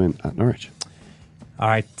 5-4 win at Norwich. All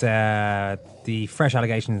right, the fresh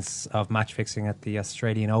allegations of match fixing at the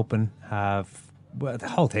Australian Open the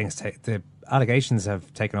whole thing is the allegations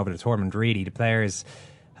have taken over the tournament, really. The players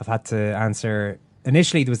have had to answer.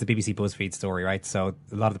 Initially, there was the BBC BuzzFeed story, right? So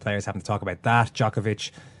a lot of the players having to talk about that.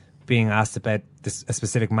 Djokovic being asked about a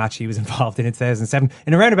specific match he was involved in 2007.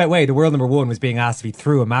 In a roundabout way, the world number one was being asked if he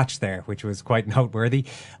threw a match there, which was quite noteworthy.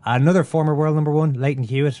 Another former world number one, Leighton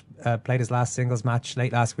Hewitt, played his last singles match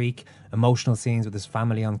late last week. Emotional scenes with his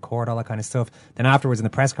family on court, all that kind of stuff. Then afterwards in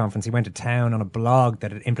the press conference, he went to town on a blog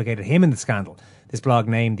that had implicated him in the scandal. This blog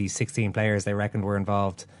named the 16 players they reckoned were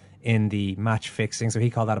involved in the match fixing. So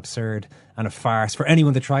he called that absurd and a farce. For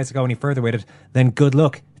anyone that tries to go any further with it, then good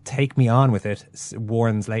luck. Take me on with it,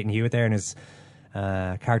 warns Leighton Hewitt there in his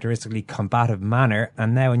characteristically combative manner.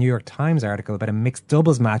 And now a New York Times article about a mixed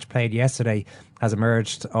doubles match played yesterday has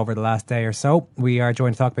emerged over the last day or so. We are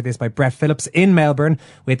joined to talk about this by Brett Phillips in Melbourne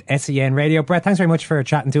with SEN Radio. Brett, thanks very much for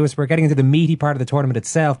chatting to us. We're getting into the meaty part of the tournament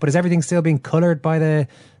itself, but is everything still being coloured by the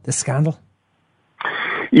scandal?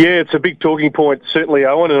 Yeah, it's a big talking point, certainly,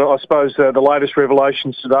 Owen, and I suppose the latest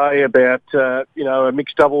revelations today about, a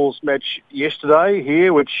mixed doubles match yesterday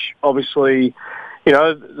here, which obviously,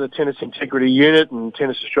 the Tennis Integrity Unit and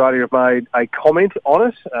Tennis Australia have made a comment on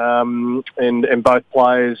it, and both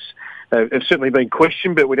players have certainly been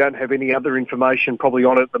questioned, but we don't have any other information probably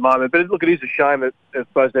on it at the moment. But look, it is a shame that, I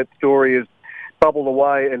suppose, that story has bubbled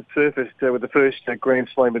away and surfaced with the first Grand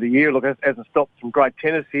Slam of the year. Look, it hasn't stopped some great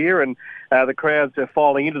tennis here, and the crowds are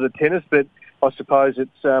filing into the tennis, but I suppose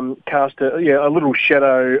it's cast a little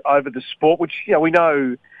shadow over the sport, which we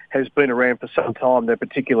know has been around for some time, that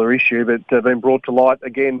particular issue, but been brought to light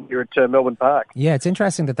again here at Melbourne Park. Yeah, it's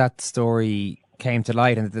interesting that story came to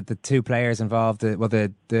light, and the two players involved,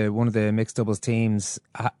 one of the mixed doubles teams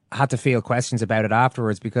had to feel questions about it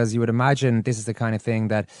afterwards, because you would imagine this is the kind of thing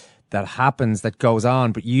that happens, that goes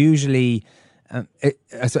on, but usually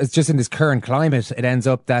it's just in this current climate, it ends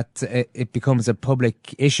up that it becomes a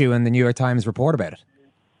public issue and the New York Times report about it.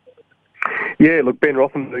 Yeah, look, Ben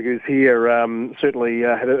Rothenberg is here, certainly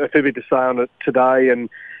had a fair bit to say on it today, and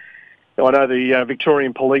I know the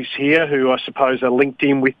Victorian Police here, who I suppose are linked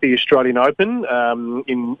in with the Australian Open,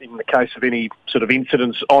 in the case of any sort of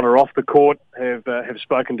incidents on or off the court, have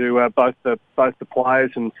spoken to both the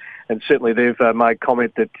players, and certainly they've made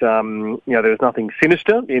comment that there was nothing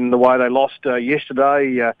sinister in the way they lost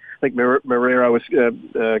yesterday. I think Marrero was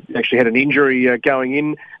actually had an injury going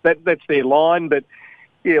in. That's their line, but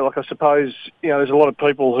yeah, like I suppose there's a lot of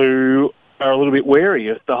people who are a little bit wary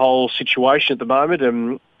of the whole situation at the moment,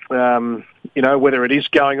 and whether it is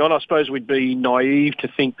going on. I suppose we'd be naive to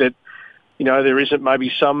think that, there isn't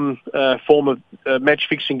maybe some form of match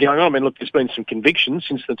fixing going on. I mean, look, there's been some convictions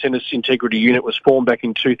since the Tennis Integrity Unit was formed back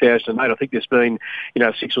in 2008. I think there's been,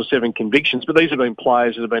 6 or 7 convictions, but these have been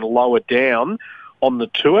players that have been lower down on the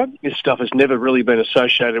tour. This stuff has never really been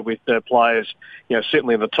associated with players,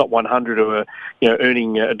 certainly in the top 100 who are,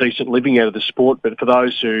 earning a decent living out of the sport. But for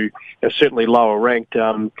those who are certainly lower ranked,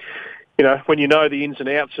 when you know the ins and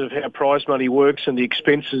outs of how prize money works and the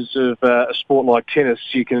expenses of a sport like tennis,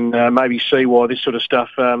 you can maybe see why this sort of stuff,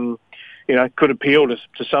 could appeal to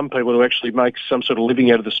some people who actually make some sort of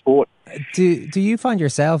living out of the sport. Do you find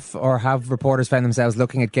yourself, or have reporters found themselves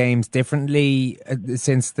looking at games differently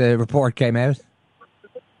since the report came out?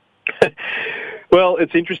 Well,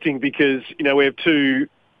 it's interesting because, we have 2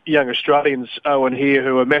 young Australians, Owen here,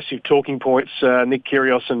 who are massive talking points, Nick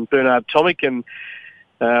Kyrgios and Bernard Tomic, and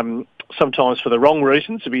sometimes for the wrong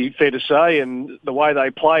reasons, to be fair to say, and the way they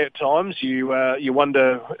play at times, you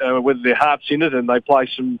wonder whether their heart's in it, and they play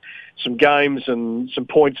some games and some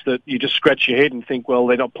points that you just scratch your head and think, well,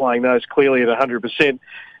 they're not playing those clearly at 100%.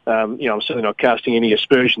 I'm certainly not casting any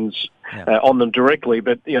aspersions on them directly,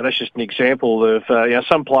 but that's just an example of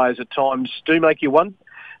some players at times do make you wonder.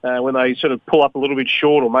 When they sort of pull up a little bit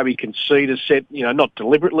short or maybe concede a set, not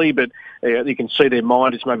deliberately, but you can see their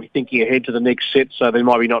mind is maybe thinking ahead to the next set, so they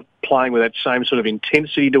might be not playing with that same sort of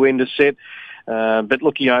intensity to end a set. But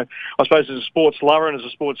look, I suppose as a sports lover and as a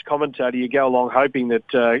sports commentator, you go along hoping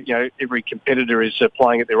that, every competitor is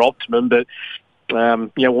playing at their optimum, but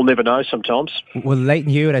we'll never know sometimes. Well, Leighton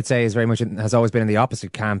Hewitt, I'd say, has always been in the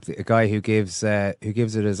opposite camp, a guy who gives it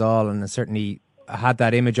his all, and certainly had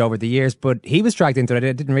that image over the years, but he was dragged into it.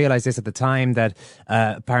 I didn't realise this at the time, that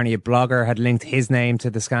apparently a blogger had linked his name to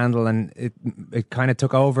the scandal, and it kind of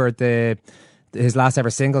took over his last ever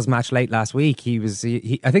singles match late last week.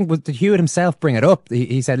 I think, did Hewitt himself bring it up?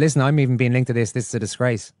 He said, listen, I'm even being linked to this is a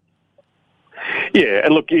disgrace. Yeah,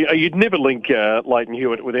 and look, you'd never link Leighton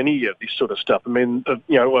Hewitt with any of this sort of stuff. I mean,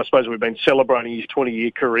 I suppose we've been celebrating his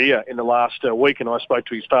 20-year career in the last week, and I spoke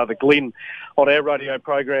to his father, Glenn, on our radio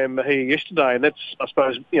program here yesterday, and that's, I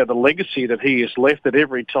suppose, the legacy that he has left, that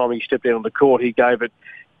every time he stepped out on the court, he gave it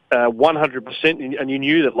 100%, and you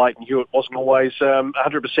knew that Leighton Hewitt wasn't always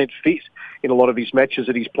 100% fit in a lot of his matches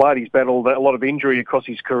that he's played. He's battled a lot of injury across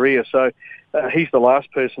his career, so he's the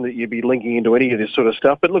last person that you'd be linking into any of this sort of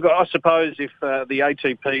stuff. But look, I suppose if the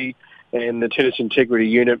ATP and the Tennis Integrity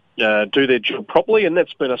Unit do their job properly, and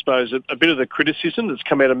that's been, I suppose, a bit of the criticism that's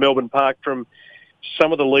come out of Melbourne Park from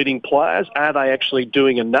some of the leading players, are they actually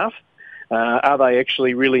doing enough? Are they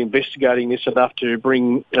actually really investigating this enough to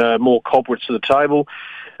bring more culprits to the table?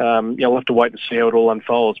 We'll have to wait and see how it all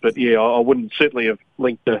unfolds. But yeah, I wouldn't certainly have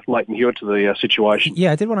linked Leighton Hewitt to the situation.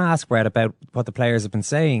 Yeah, I did want to ask, Brett, about what the players have been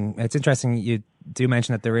saying. It's interesting you do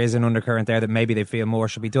mention that there is an undercurrent there that maybe they feel more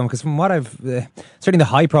should be done. Because from what certainly the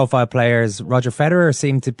high-profile players, Roger Federer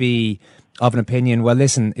seemed to be of an opinion, well,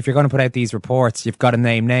 listen, if you're going to put out these reports, you've got to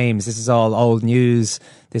name names. This is all old news.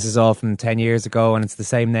 This is all from 10 years ago, and it's the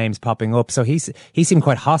same names popping up. So he seemed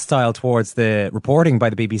quite hostile towards the reporting by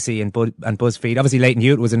the BBC and BuzzFeed. Obviously, Leighton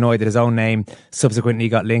Hewitt was annoyed that his own name subsequently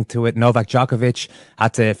got linked to it. Novak Djokovic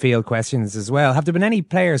had to field questions as well. Have there been any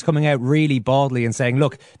players coming out really baldly and saying,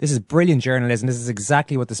 look, this is brilliant journalism, this is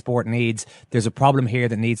exactly what the sport needs, there's a problem here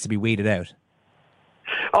that needs to be weeded out?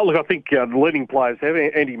 Oh, look, I think the leading players have.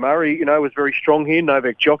 Andy Murray, was very strong here.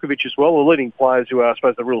 Novak Djokovic as well. The leading players who are, I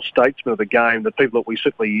suppose, the real statesmen of the game, the people that we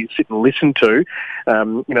certainly sit and listen to,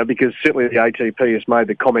 because certainly the ATP has made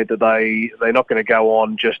the comment that they're not going to go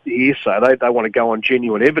on just hearsay. They want to go on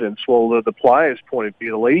genuine evidence. Well, the players' point of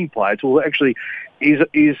view, the leading players, well, actually,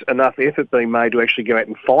 is enough effort being made to actually go out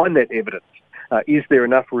and find that evidence? Is there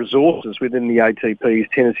enough resources within the ATP's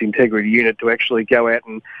Tennis Integrity Unit to actually go out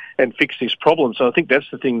and fix this problem? So I think that's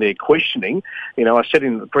the thing they're questioning. I said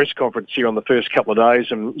in the press conference here on the first couple of days,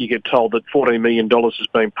 and you get told that $14 million has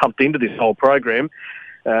been pumped into this whole program.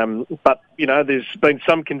 But, there's been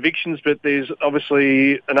some convictions, but there's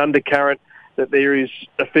obviously an undercurrent that there is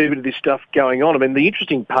a fair bit of this stuff going on. I mean, the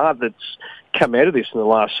interesting part that's come out of this in the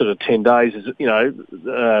last sort of 10 days is,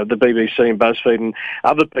 the BBC and BuzzFeed and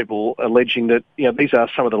other people alleging that, these are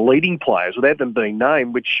some of the leading players without them being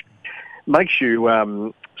named, which makes you,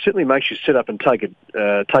 certainly makes you sit up and take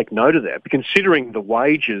note of that. But considering the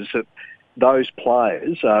wages that those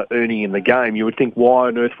players are earning in the game, you would think, why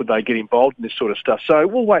on earth would they get involved in this sort of stuff? So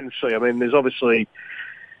we'll wait and see. I mean, there's obviously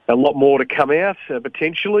a lot more to come out,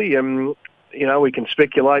 potentially. We can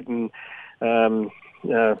speculate and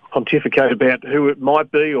pontificate about who it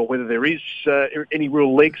might be or whether there is any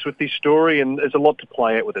real leaks with this story, and there's a lot to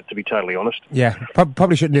play out with it, to be totally honest. Yeah,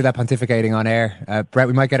 probably shouldn't do that pontificating on air. Brett,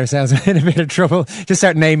 we might get ourselves in a bit of trouble. Just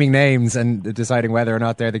start naming names and deciding whether or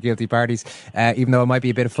not they're the guilty parties, even though it might be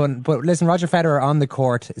a bit of fun. But listen, Roger Federer on the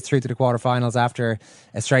court is through to the quarterfinals after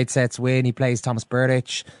a straight sets win. He plays Thomas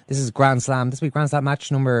Berdych. This is Grand Slam. This will be Grand Slam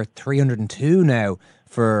match number 302 now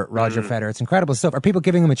for Roger Federer. It's incredible stuff. Are people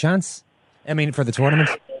giving him a chance? I mean, for the tournament?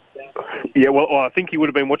 Yeah, well, I think he would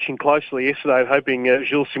have been watching closely yesterday, hoping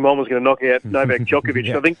Gilles Simon was going to knock out Novak Djokovic.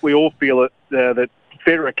 Yeah. I think we all feel that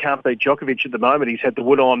Federer can't beat Djokovic at the moment. He's had the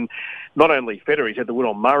wood on, not only Federer, he's had the wood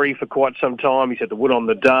on Murray for quite some time. He's had the wood on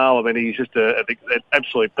Nadal. I mean, he's just at the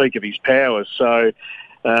absolute peak of his powers. So,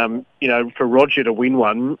 for Roger to win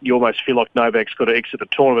one, you almost feel like Novak's got to exit the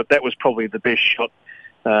tournament. That was probably the best shot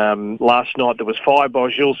last night that was fired by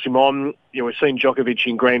Gilles Simon. We've seen Djokovic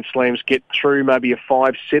in Grand Slams get through maybe a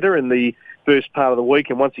 5-setter in the first part of the week,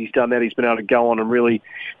 and once he's done that, he's been able to go on and really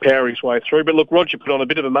power his way through. But look, Roger put on a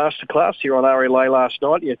bit of a masterclass here on RLA last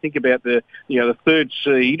night. Think about the third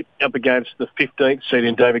seed up against the 15th seed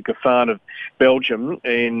in David Goffin of Belgium,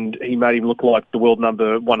 and he made him look like the world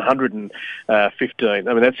number 115.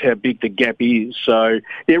 I mean, that's how big the gap is. So,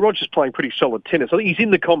 yeah, Roger's playing pretty solid tennis. I think he's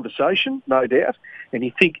in the conversation, no doubt. And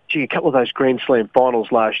you think, a couple of those Grand Slam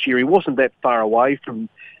finals last year, he wasn't that far away from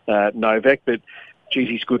Novak, but geez,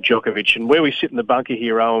 he's good, Djokovic. And where we sit in the bunker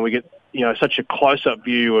here, Owen, we get such a close-up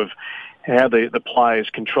view of how the players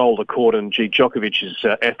control the court. And Djokovic's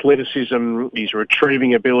athleticism, his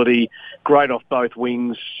retrieving ability, great off both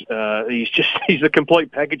wings. He's a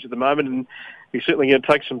complete package at the moment, and he's certainly going to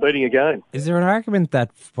take some beating again. Is there an argument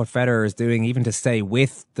that what Federer is doing, even to stay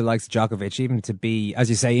with the likes of Djokovic, even to be, as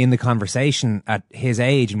you say, in the conversation at his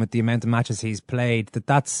age and with the amount of matches he's played,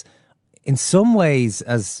 that's in some ways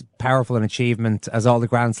as powerful an achievement as all the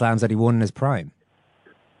Grand Slams that he won in his prime?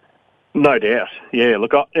 No doubt. Yeah,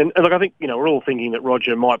 look, I think, we're all thinking that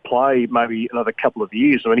Roger might play maybe another couple of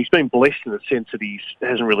years. I mean, he's been blessed in the sense that he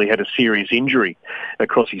hasn't really had a serious injury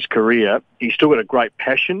across his career. He's still got a great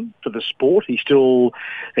passion for the sport. He still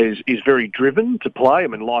is very driven to play. I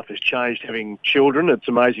mean, life has changed having children. It's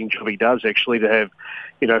an amazing job he does, actually, to have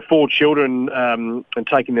 4 children and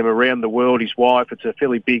taking them around the world. His wife, it's a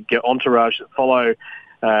fairly big entourage that follow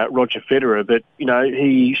Roger Federer, but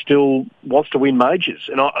he still wants to win majors,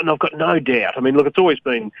 and I've got no doubt. I mean, look, it's always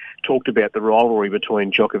been talked about the rivalry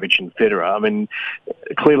between Djokovic and Federer. I mean,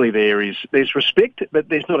 clearly there's respect, but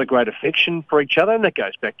there's not a great affection for each other, and that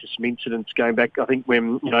goes back to some incidents going back, I think,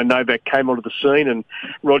 when Novak came onto the scene and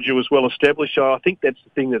Roger was well established. So I think that's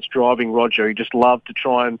the thing that's driving Roger. He just loved to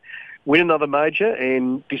try and win another major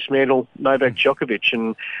and dismantle Novak Djokovic.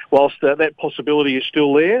 And whilst that possibility is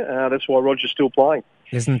still there, that's why Roger's still playing.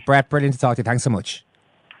 Listen, Brett, brilliant to talk to you. Thanks so much.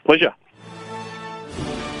 Pleasure.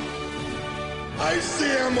 I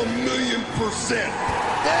say I'm 1,000,000%.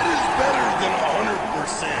 That is better than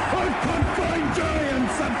 100%. I put Flying Johnny in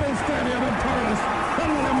Semple Stadium in Paris.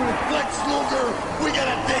 Lex Luger, we got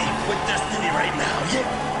a date with Destiny right now.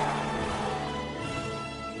 Yeah.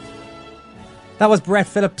 That was Brett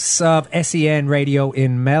Phillips of SEN Radio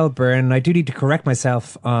in Melbourne. I do need to correct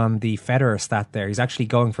myself on the Federer stat there. He's actually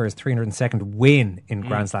going for his 302nd win in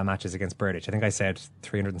Grand Slam matches against Berdych. I think I said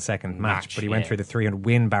 302nd match, but he went through the 300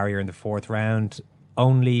 win barrier in the 4th round.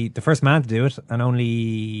 Only the first man to do it, and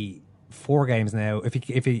only 4 games now. If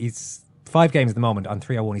he's 5 games at the moment on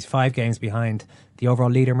 301, he's 5 games behind the overall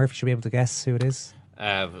leader. Murphy, should be able to guess who it is?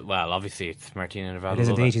 Well, obviously it's Martina Navratilova. It is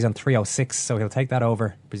indeed. He's on 306, so he'll take that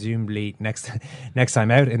over presumably next time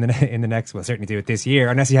out in the next. Well, certainly do it this year,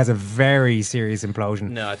 unless he has a very serious implosion.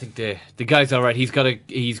 No, I think the guy's all right. He's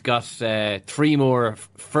got 3 more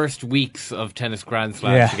first weeks of tennis Grand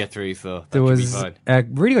Slams to get through, so that should be fine. A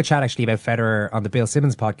really good chat actually about Federer on the Bill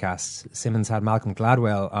Simmons podcast. Simmons had Malcolm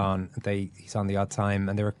Gladwell on. He's on the odd time,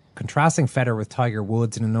 and they were contrasting Federer with Tiger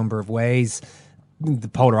Woods in a number of ways. The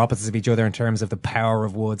polar opposites of each other in terms of the power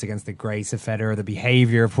of Woods against the grace of Federer, the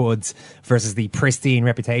behaviour of Woods versus the pristine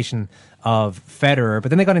reputation of Federer. But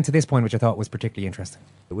then they got into this point, which I thought was particularly interesting.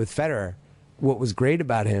 With Federer, what was great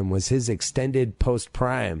about him was his extended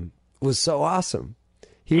post-prime was so awesome.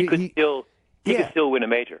 He could still win a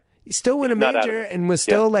major. He still won a major and was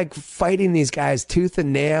still like fighting these guys tooth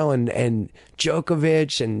and nail and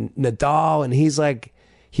Djokovic and Nadal. And he's like,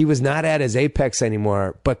 he was not at his apex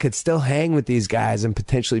anymore, but could still hang with these guys and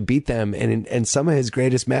potentially beat them. And some of his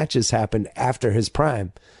greatest matches happened after his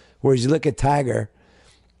prime. Whereas you look at Tiger,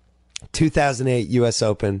 2008 U.S.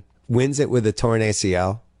 Open, wins it with a torn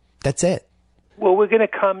ACL. That's it. Well, we're going to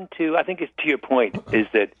come to, I think it's to your point, is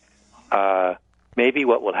that maybe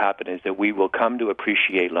what will happen is that we will come to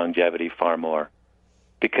appreciate longevity far more.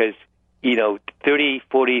 Because, 30,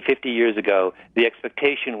 40, 50 years ago, the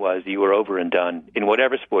expectation was you were over and done in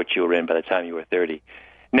whatever sport you were in by the time you were 30.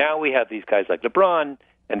 Now we have these guys like LeBron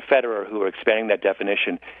and Federer who are expanding that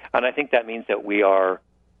definition. And I think that means that we're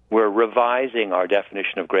revising our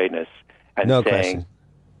definition of greatness and saying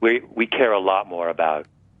we care a lot more about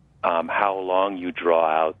how long you draw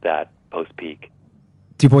out that post-peak.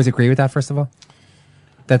 Do you boys agree with that, first of all?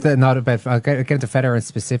 That's not about. I'll get into Federer and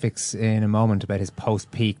specifics in a moment about his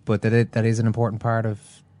post-peak, but that is an important part of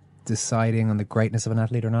deciding on the greatness of an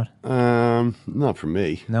athlete or not? Not for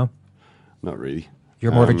me. No? Not really.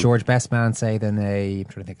 You're more of a George Best man, say, than I'm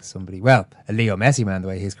trying to think of somebody. Well, a Leo Messi man, the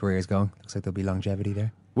way his career is going. Looks like there'll be longevity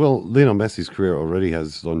there. Well, Lionel Messi's career already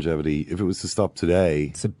has longevity. If it was to stop today...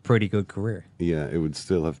 It's a pretty good career. Yeah, it would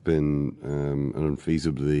still have been an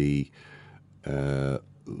unfeasibly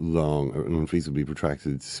long, an unfeasibly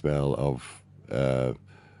protracted spell of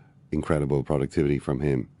incredible productivity from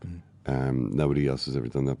him. Nobody else has ever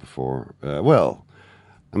done that before. Well,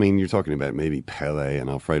 I mean, you're talking about maybe Pele and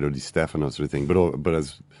Alfredo Di Stefano sort of thing, but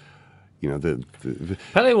as, the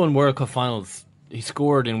Pele won World Cup finals. He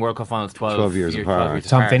scored in World Cup finals 12 years apart.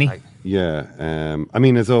 Tom Finney? Yeah. I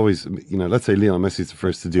mean, as always, let's say Lionel Messi's the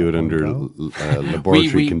first to do it under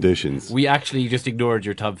laboratory conditions. We actually just ignored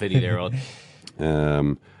your Tom Finney there, Rod. I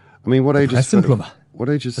mean, what age is... Preston plumber. What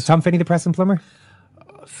age is... Was Tom Finney the Preston plumber?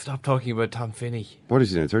 Stop talking about Tom Finney. What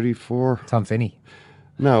is he now, 34? Tom Finney.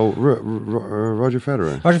 No, Roger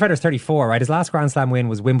Federer. Roger Federer's 34, right? His last Grand Slam win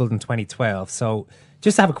was Wimbledon 2012. So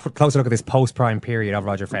just to have a closer look at this post-prime period of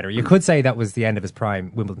Roger Federer, you could say that was the end of his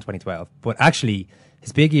prime, Wimbledon 2012. But actually,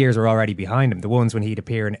 his big years are already behind him. The ones when he'd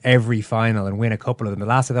appear in every final and win a couple of them. The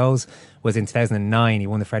last of those was in 2009. He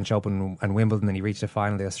won the French Open and Wimbledon, and he reached the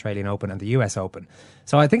final, the Australian Open and the US Open.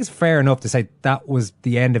 So I think it's fair enough to say that was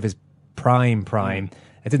the end of his prime.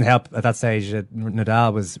 It didn't help at that stage that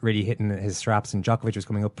Nadal was really hitting his straps and Djokovic was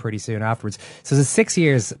coming up pretty soon afterwards. So it's 6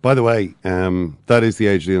 years. By the way, that is the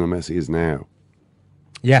age Lionel Messi is now.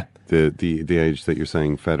 Yeah. The age that you're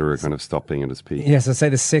saying Federer kind of stopped being at his peak. Yes,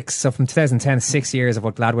 I'd say so from 2010, 6 years of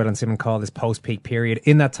what Gladwell and Simon call this post-peak period.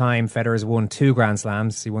 In that time, Federer's won 2 Grand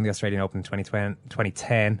Slams. He won the Australian Open in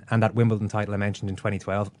 2010 and that Wimbledon title I mentioned in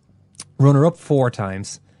 2012. Runner-up 4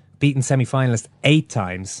 times, beaten semi-finalist 8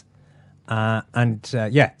 times. So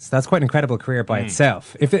that's quite an incredible career by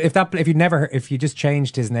itself. If you just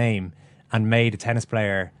changed his name and made a tennis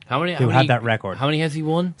player who had that record. How many has he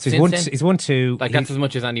won? So he's won 2. Like that's as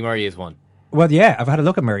much as Andy Murray has won. Well, yeah, I've had a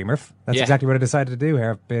look at Murray, Murph. That's exactly what I decided to do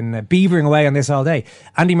here. I've been beavering away on this all day.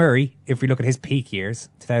 Andy Murray, if we look at his peak years,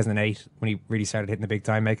 2008, when he really started hitting the big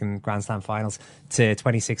time, making Grand Slam finals, to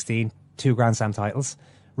 2016, 2 Grand Slam titles,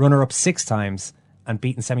 runner-up 6 times, and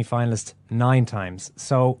beaten semi-finalist 9 times.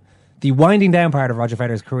 So the winding down part of Roger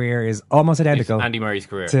Federer's career is almost identical to Andy Murray's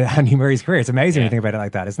career. It's amazing when you think about it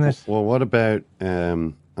like that, isn't it? Well, what about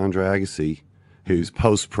Andre Agassi, whose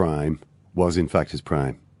post-prime was in fact his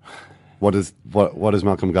prime? What does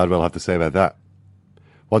Malcolm Gladwell have to say about that?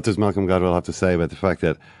 What does Malcolm Gladwell have to say about the fact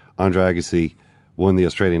that Andre Agassi won the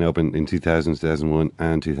Australian Open in 2000, 2001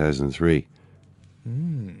 and 2003?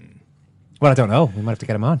 Well, I don't know. We might have to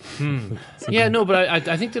get him on. Yeah, no, but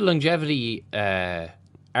I think the longevity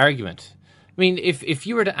argument. I mean, if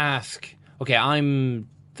you were to ask, okay, I'm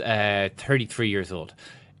 33 years old.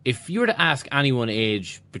 If you were to ask anyone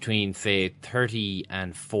age between, say, 30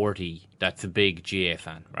 and 40, that's a big GA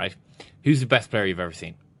fan, right? Who's the best player you've ever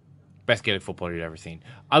seen? Best Gaelic footballer you've ever seen?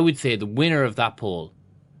 I would say the winner of that poll,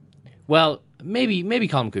 well, maybe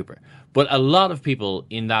Colin Cooper, but a lot of people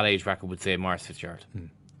in that age bracket would say Maurice Fitzgerald.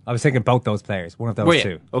 I was thinking both those players, one of those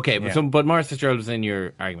two. Okay, but Maurice Fitzgerald was in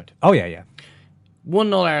your argument. Oh, yeah.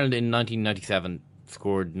 Won All-Ireland in 1997,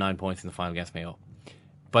 scored 9 points in the final against Mayo.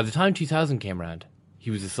 By the time 2000 came around,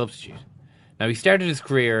 he was a substitute. Now, he started his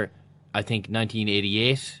career, I think,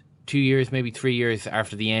 1988, 2 years, maybe 3 years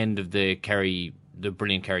after the end of the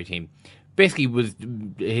brilliant Kerry team. Basically,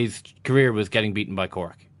 his career was getting beaten by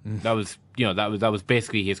Cork. That was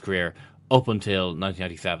basically his career up until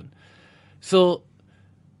 1997. So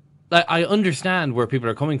I understand where people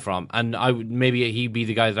are coming from, and maybe he'd be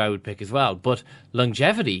the guy that I would pick as well. But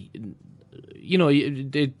longevity, you know,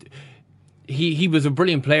 he was a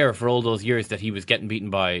brilliant player for all those years that he was getting beaten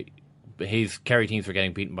by his Kerry teams were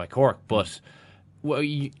getting beaten by Cork. But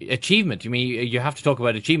achievement, I mean, you have to talk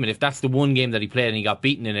about achievement. If that's the one game that he played and he got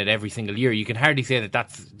beaten in it every single year, you can hardly say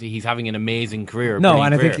that he's having an amazing career. No,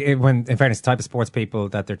 and I think in fairness, the type of sports people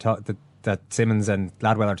that that Simmons and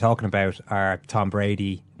Gladwell are talking about are Tom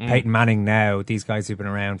Brady, Peyton Manning now, these guys who've been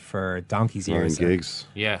around for donkey's years. Federer Giggs.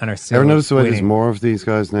 Yeah. And are still Ever noticed why winning. there's more of these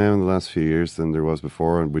guys now in the last few years than there was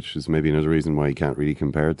before, which is maybe another reason why you can't really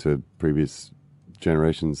compare it to previous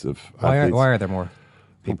generations of athletes. Why are there more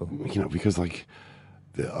people? You know, because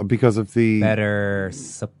of the better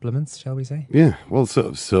supplements, shall we say? Yeah, well,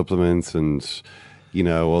 supplements and, you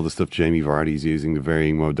know, all the stuff Jamie Vardy's using, the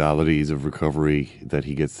varying modalities of recovery that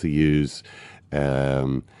he gets to use,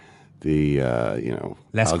 less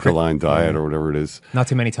alkaline diet or whatever it is. Not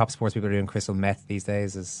too many top sports people are doing crystal meth these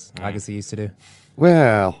days, as Agassi used to do.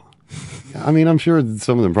 Well, I mean, I'm sure that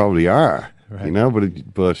some of them probably are. Right. You know, but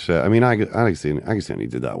I mean, Agassi only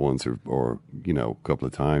did that once or you know, a couple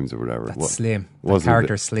of times or whatever. That's Slim. The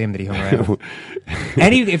character Slim that he hung around with.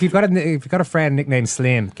 If you've got a friend nicknamed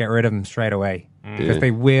Slim, get rid of him straight away because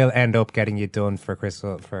they will end up getting you done for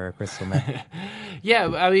crystal meth. Yeah,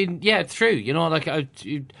 I mean, yeah, it's true. You know, like I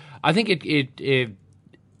think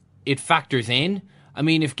it factors in. I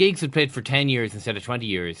mean, if Giggs had played for 10 years instead of 20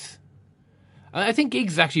 years. I think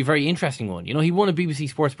Giggs is actually a very interesting one. You know, he won a BBC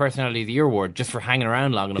Sports Personality of the Year award just for hanging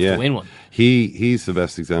around long enough to win one. He's the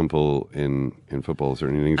best example in football,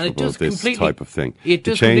 certainly in English football, of this type of thing. It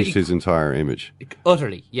changed his entire image.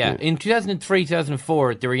 Utterly, yeah. In 2003,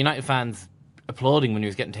 2004, there were United fans applauding when he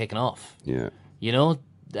was getting taken off. Yeah. You know,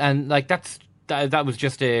 and like that was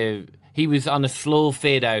just he was on a slow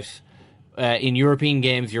fade out. In European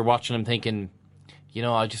games, you're watching him thinking, you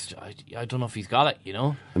know, I don't know if he's got it, you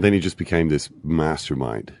know? And then he just became this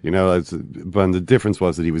mastermind, you know? But the difference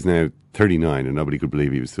was that he was now 39 and nobody could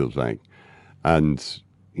believe he was still playing. And,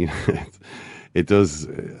 you know, it is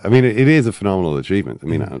a phenomenal achievement. I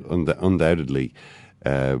mean, undoubtedly.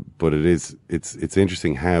 But it's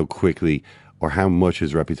interesting how quickly or how much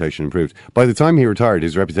his reputation improved. By the time he retired,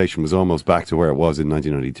 his reputation was almost back to where it was in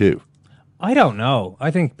 1992. I don't know.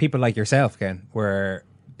 I think people like yourself, Ken, were...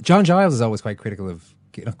 John Giles is always quite critical of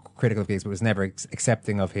Giggs, but was never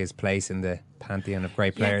accepting of his place in the pantheon of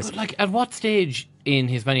great players. But like, at what stage in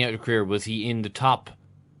his Man United career was he in the top,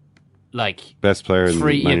 like best player in the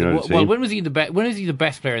Man United team? Well, when was he the best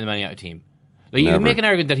player in the Man United team? Like, you can make an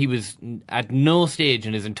argument that he was at no stage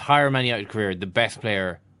in his entire Man United career the best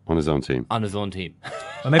player on his own team. Well,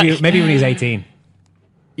 maybe when he was 18.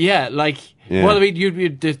 Yeah, like. Yeah. Well, I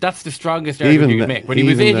mean, that's the strongest argument you could make. When he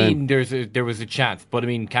was 18, there was a chance. But I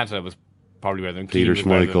mean, Cantona was probably better than him. Peter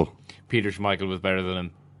Schmeichel. Peter Schmeichel was better than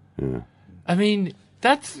him. Yeah. I mean,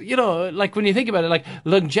 that's, you know, like when you think about it, like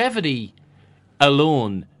longevity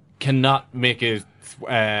alone cannot make a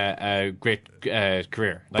great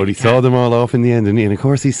career. Like, but he saw them all off in the end, and of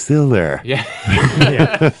course he's still there. Yeah.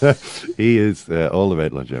 He is all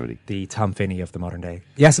about longevity. The Tom Finney of the modern day.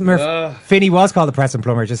 Yes, Murph. Finney was called the Preston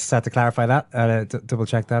Plumber, just had to clarify that, double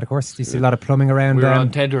check that, of course. Do you see a lot of plumbing around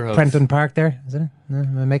Prenton Park there, isn't it? No,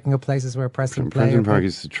 am I making up places where Preston play? Prenton Park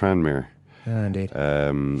is Tranmere. Indeed.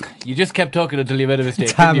 You just kept talking until you made a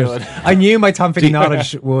mistake. I knew my Tom Finney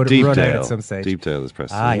knowledge would run out at some stage. Deepdale is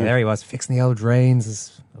Preston. Yeah, there he was, fixing the old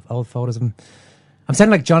drains, old photos of him. I'm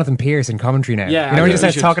sounding like Jonathan Pierce in commentary now. Yeah, you know, when he just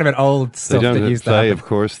starts talking about old stuff that used to play, happen. of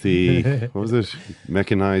course, the what was it?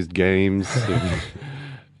 Mechanized games.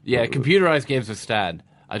 Yeah, computerized games with Stan.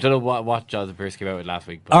 I don't know what Jonathan Pierce came out with last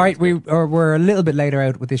week. All right, we're a little bit later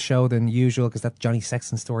out with this show than usual because that Johnny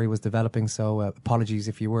Sexton story was developing, so apologies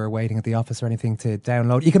if you were waiting at the office or anything to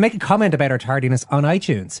download. You can make a comment about our tardiness on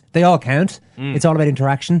iTunes. They all count. It's all about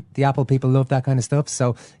interaction. The Apple people love that kind of stuff,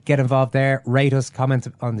 so get involved there, rate us, comment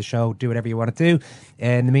on the show, do whatever you want to do.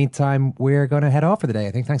 In the meantime, we're going to head off for the day,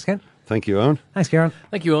 I think. Thanks, Ken. Thank you, Owen. Thanks, Kieran.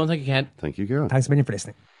 Thank you, Owen. Thank you, Ken. Thank you, Kieran. Thanks a million for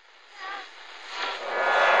listening.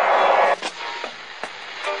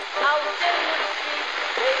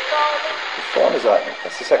 What is that?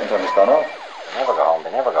 That's the second time it's gone off.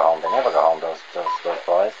 They never go home, those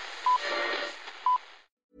boys.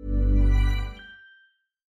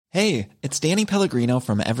 Hey, it's Danny Pellegrino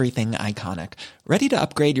from Everything Iconic. Ready to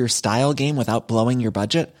upgrade your style game without blowing your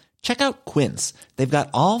budget? Check out Quince. They've got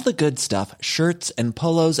all the good stuff, shirts and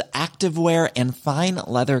polos, activewear, and fine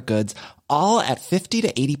leather goods, all at 50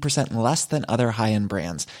 to 80% less than other high-end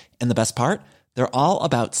brands. And the best part? They're all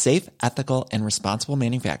about safe, ethical, and responsible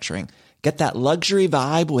manufacturing. Get that luxury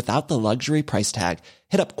vibe without the luxury price tag.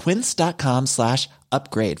 Hit up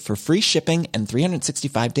quince.com/upgrade for free shipping and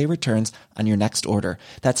 365-day returns on your next order.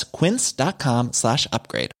 That's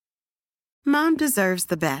quince.com/upgrade. Mom deserves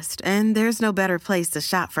the best, and there's no better place to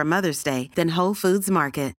shop for Mother's Day than Whole Foods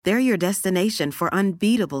Market. They're your destination for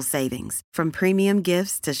unbeatable savings, from premium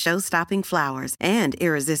gifts to show-stopping flowers and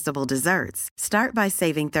irresistible desserts. Start by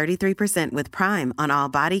saving 33% with Prime on all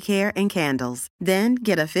body care and candles. Then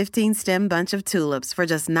get a 15-stem bunch of tulips for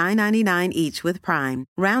just $9.99 each with Prime.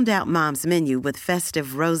 Round out Mom's menu with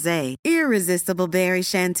festive rosé, irresistible berry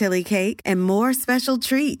chantilly cake, and more special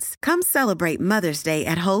treats. Come celebrate Mother's Day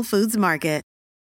at Whole Foods Market.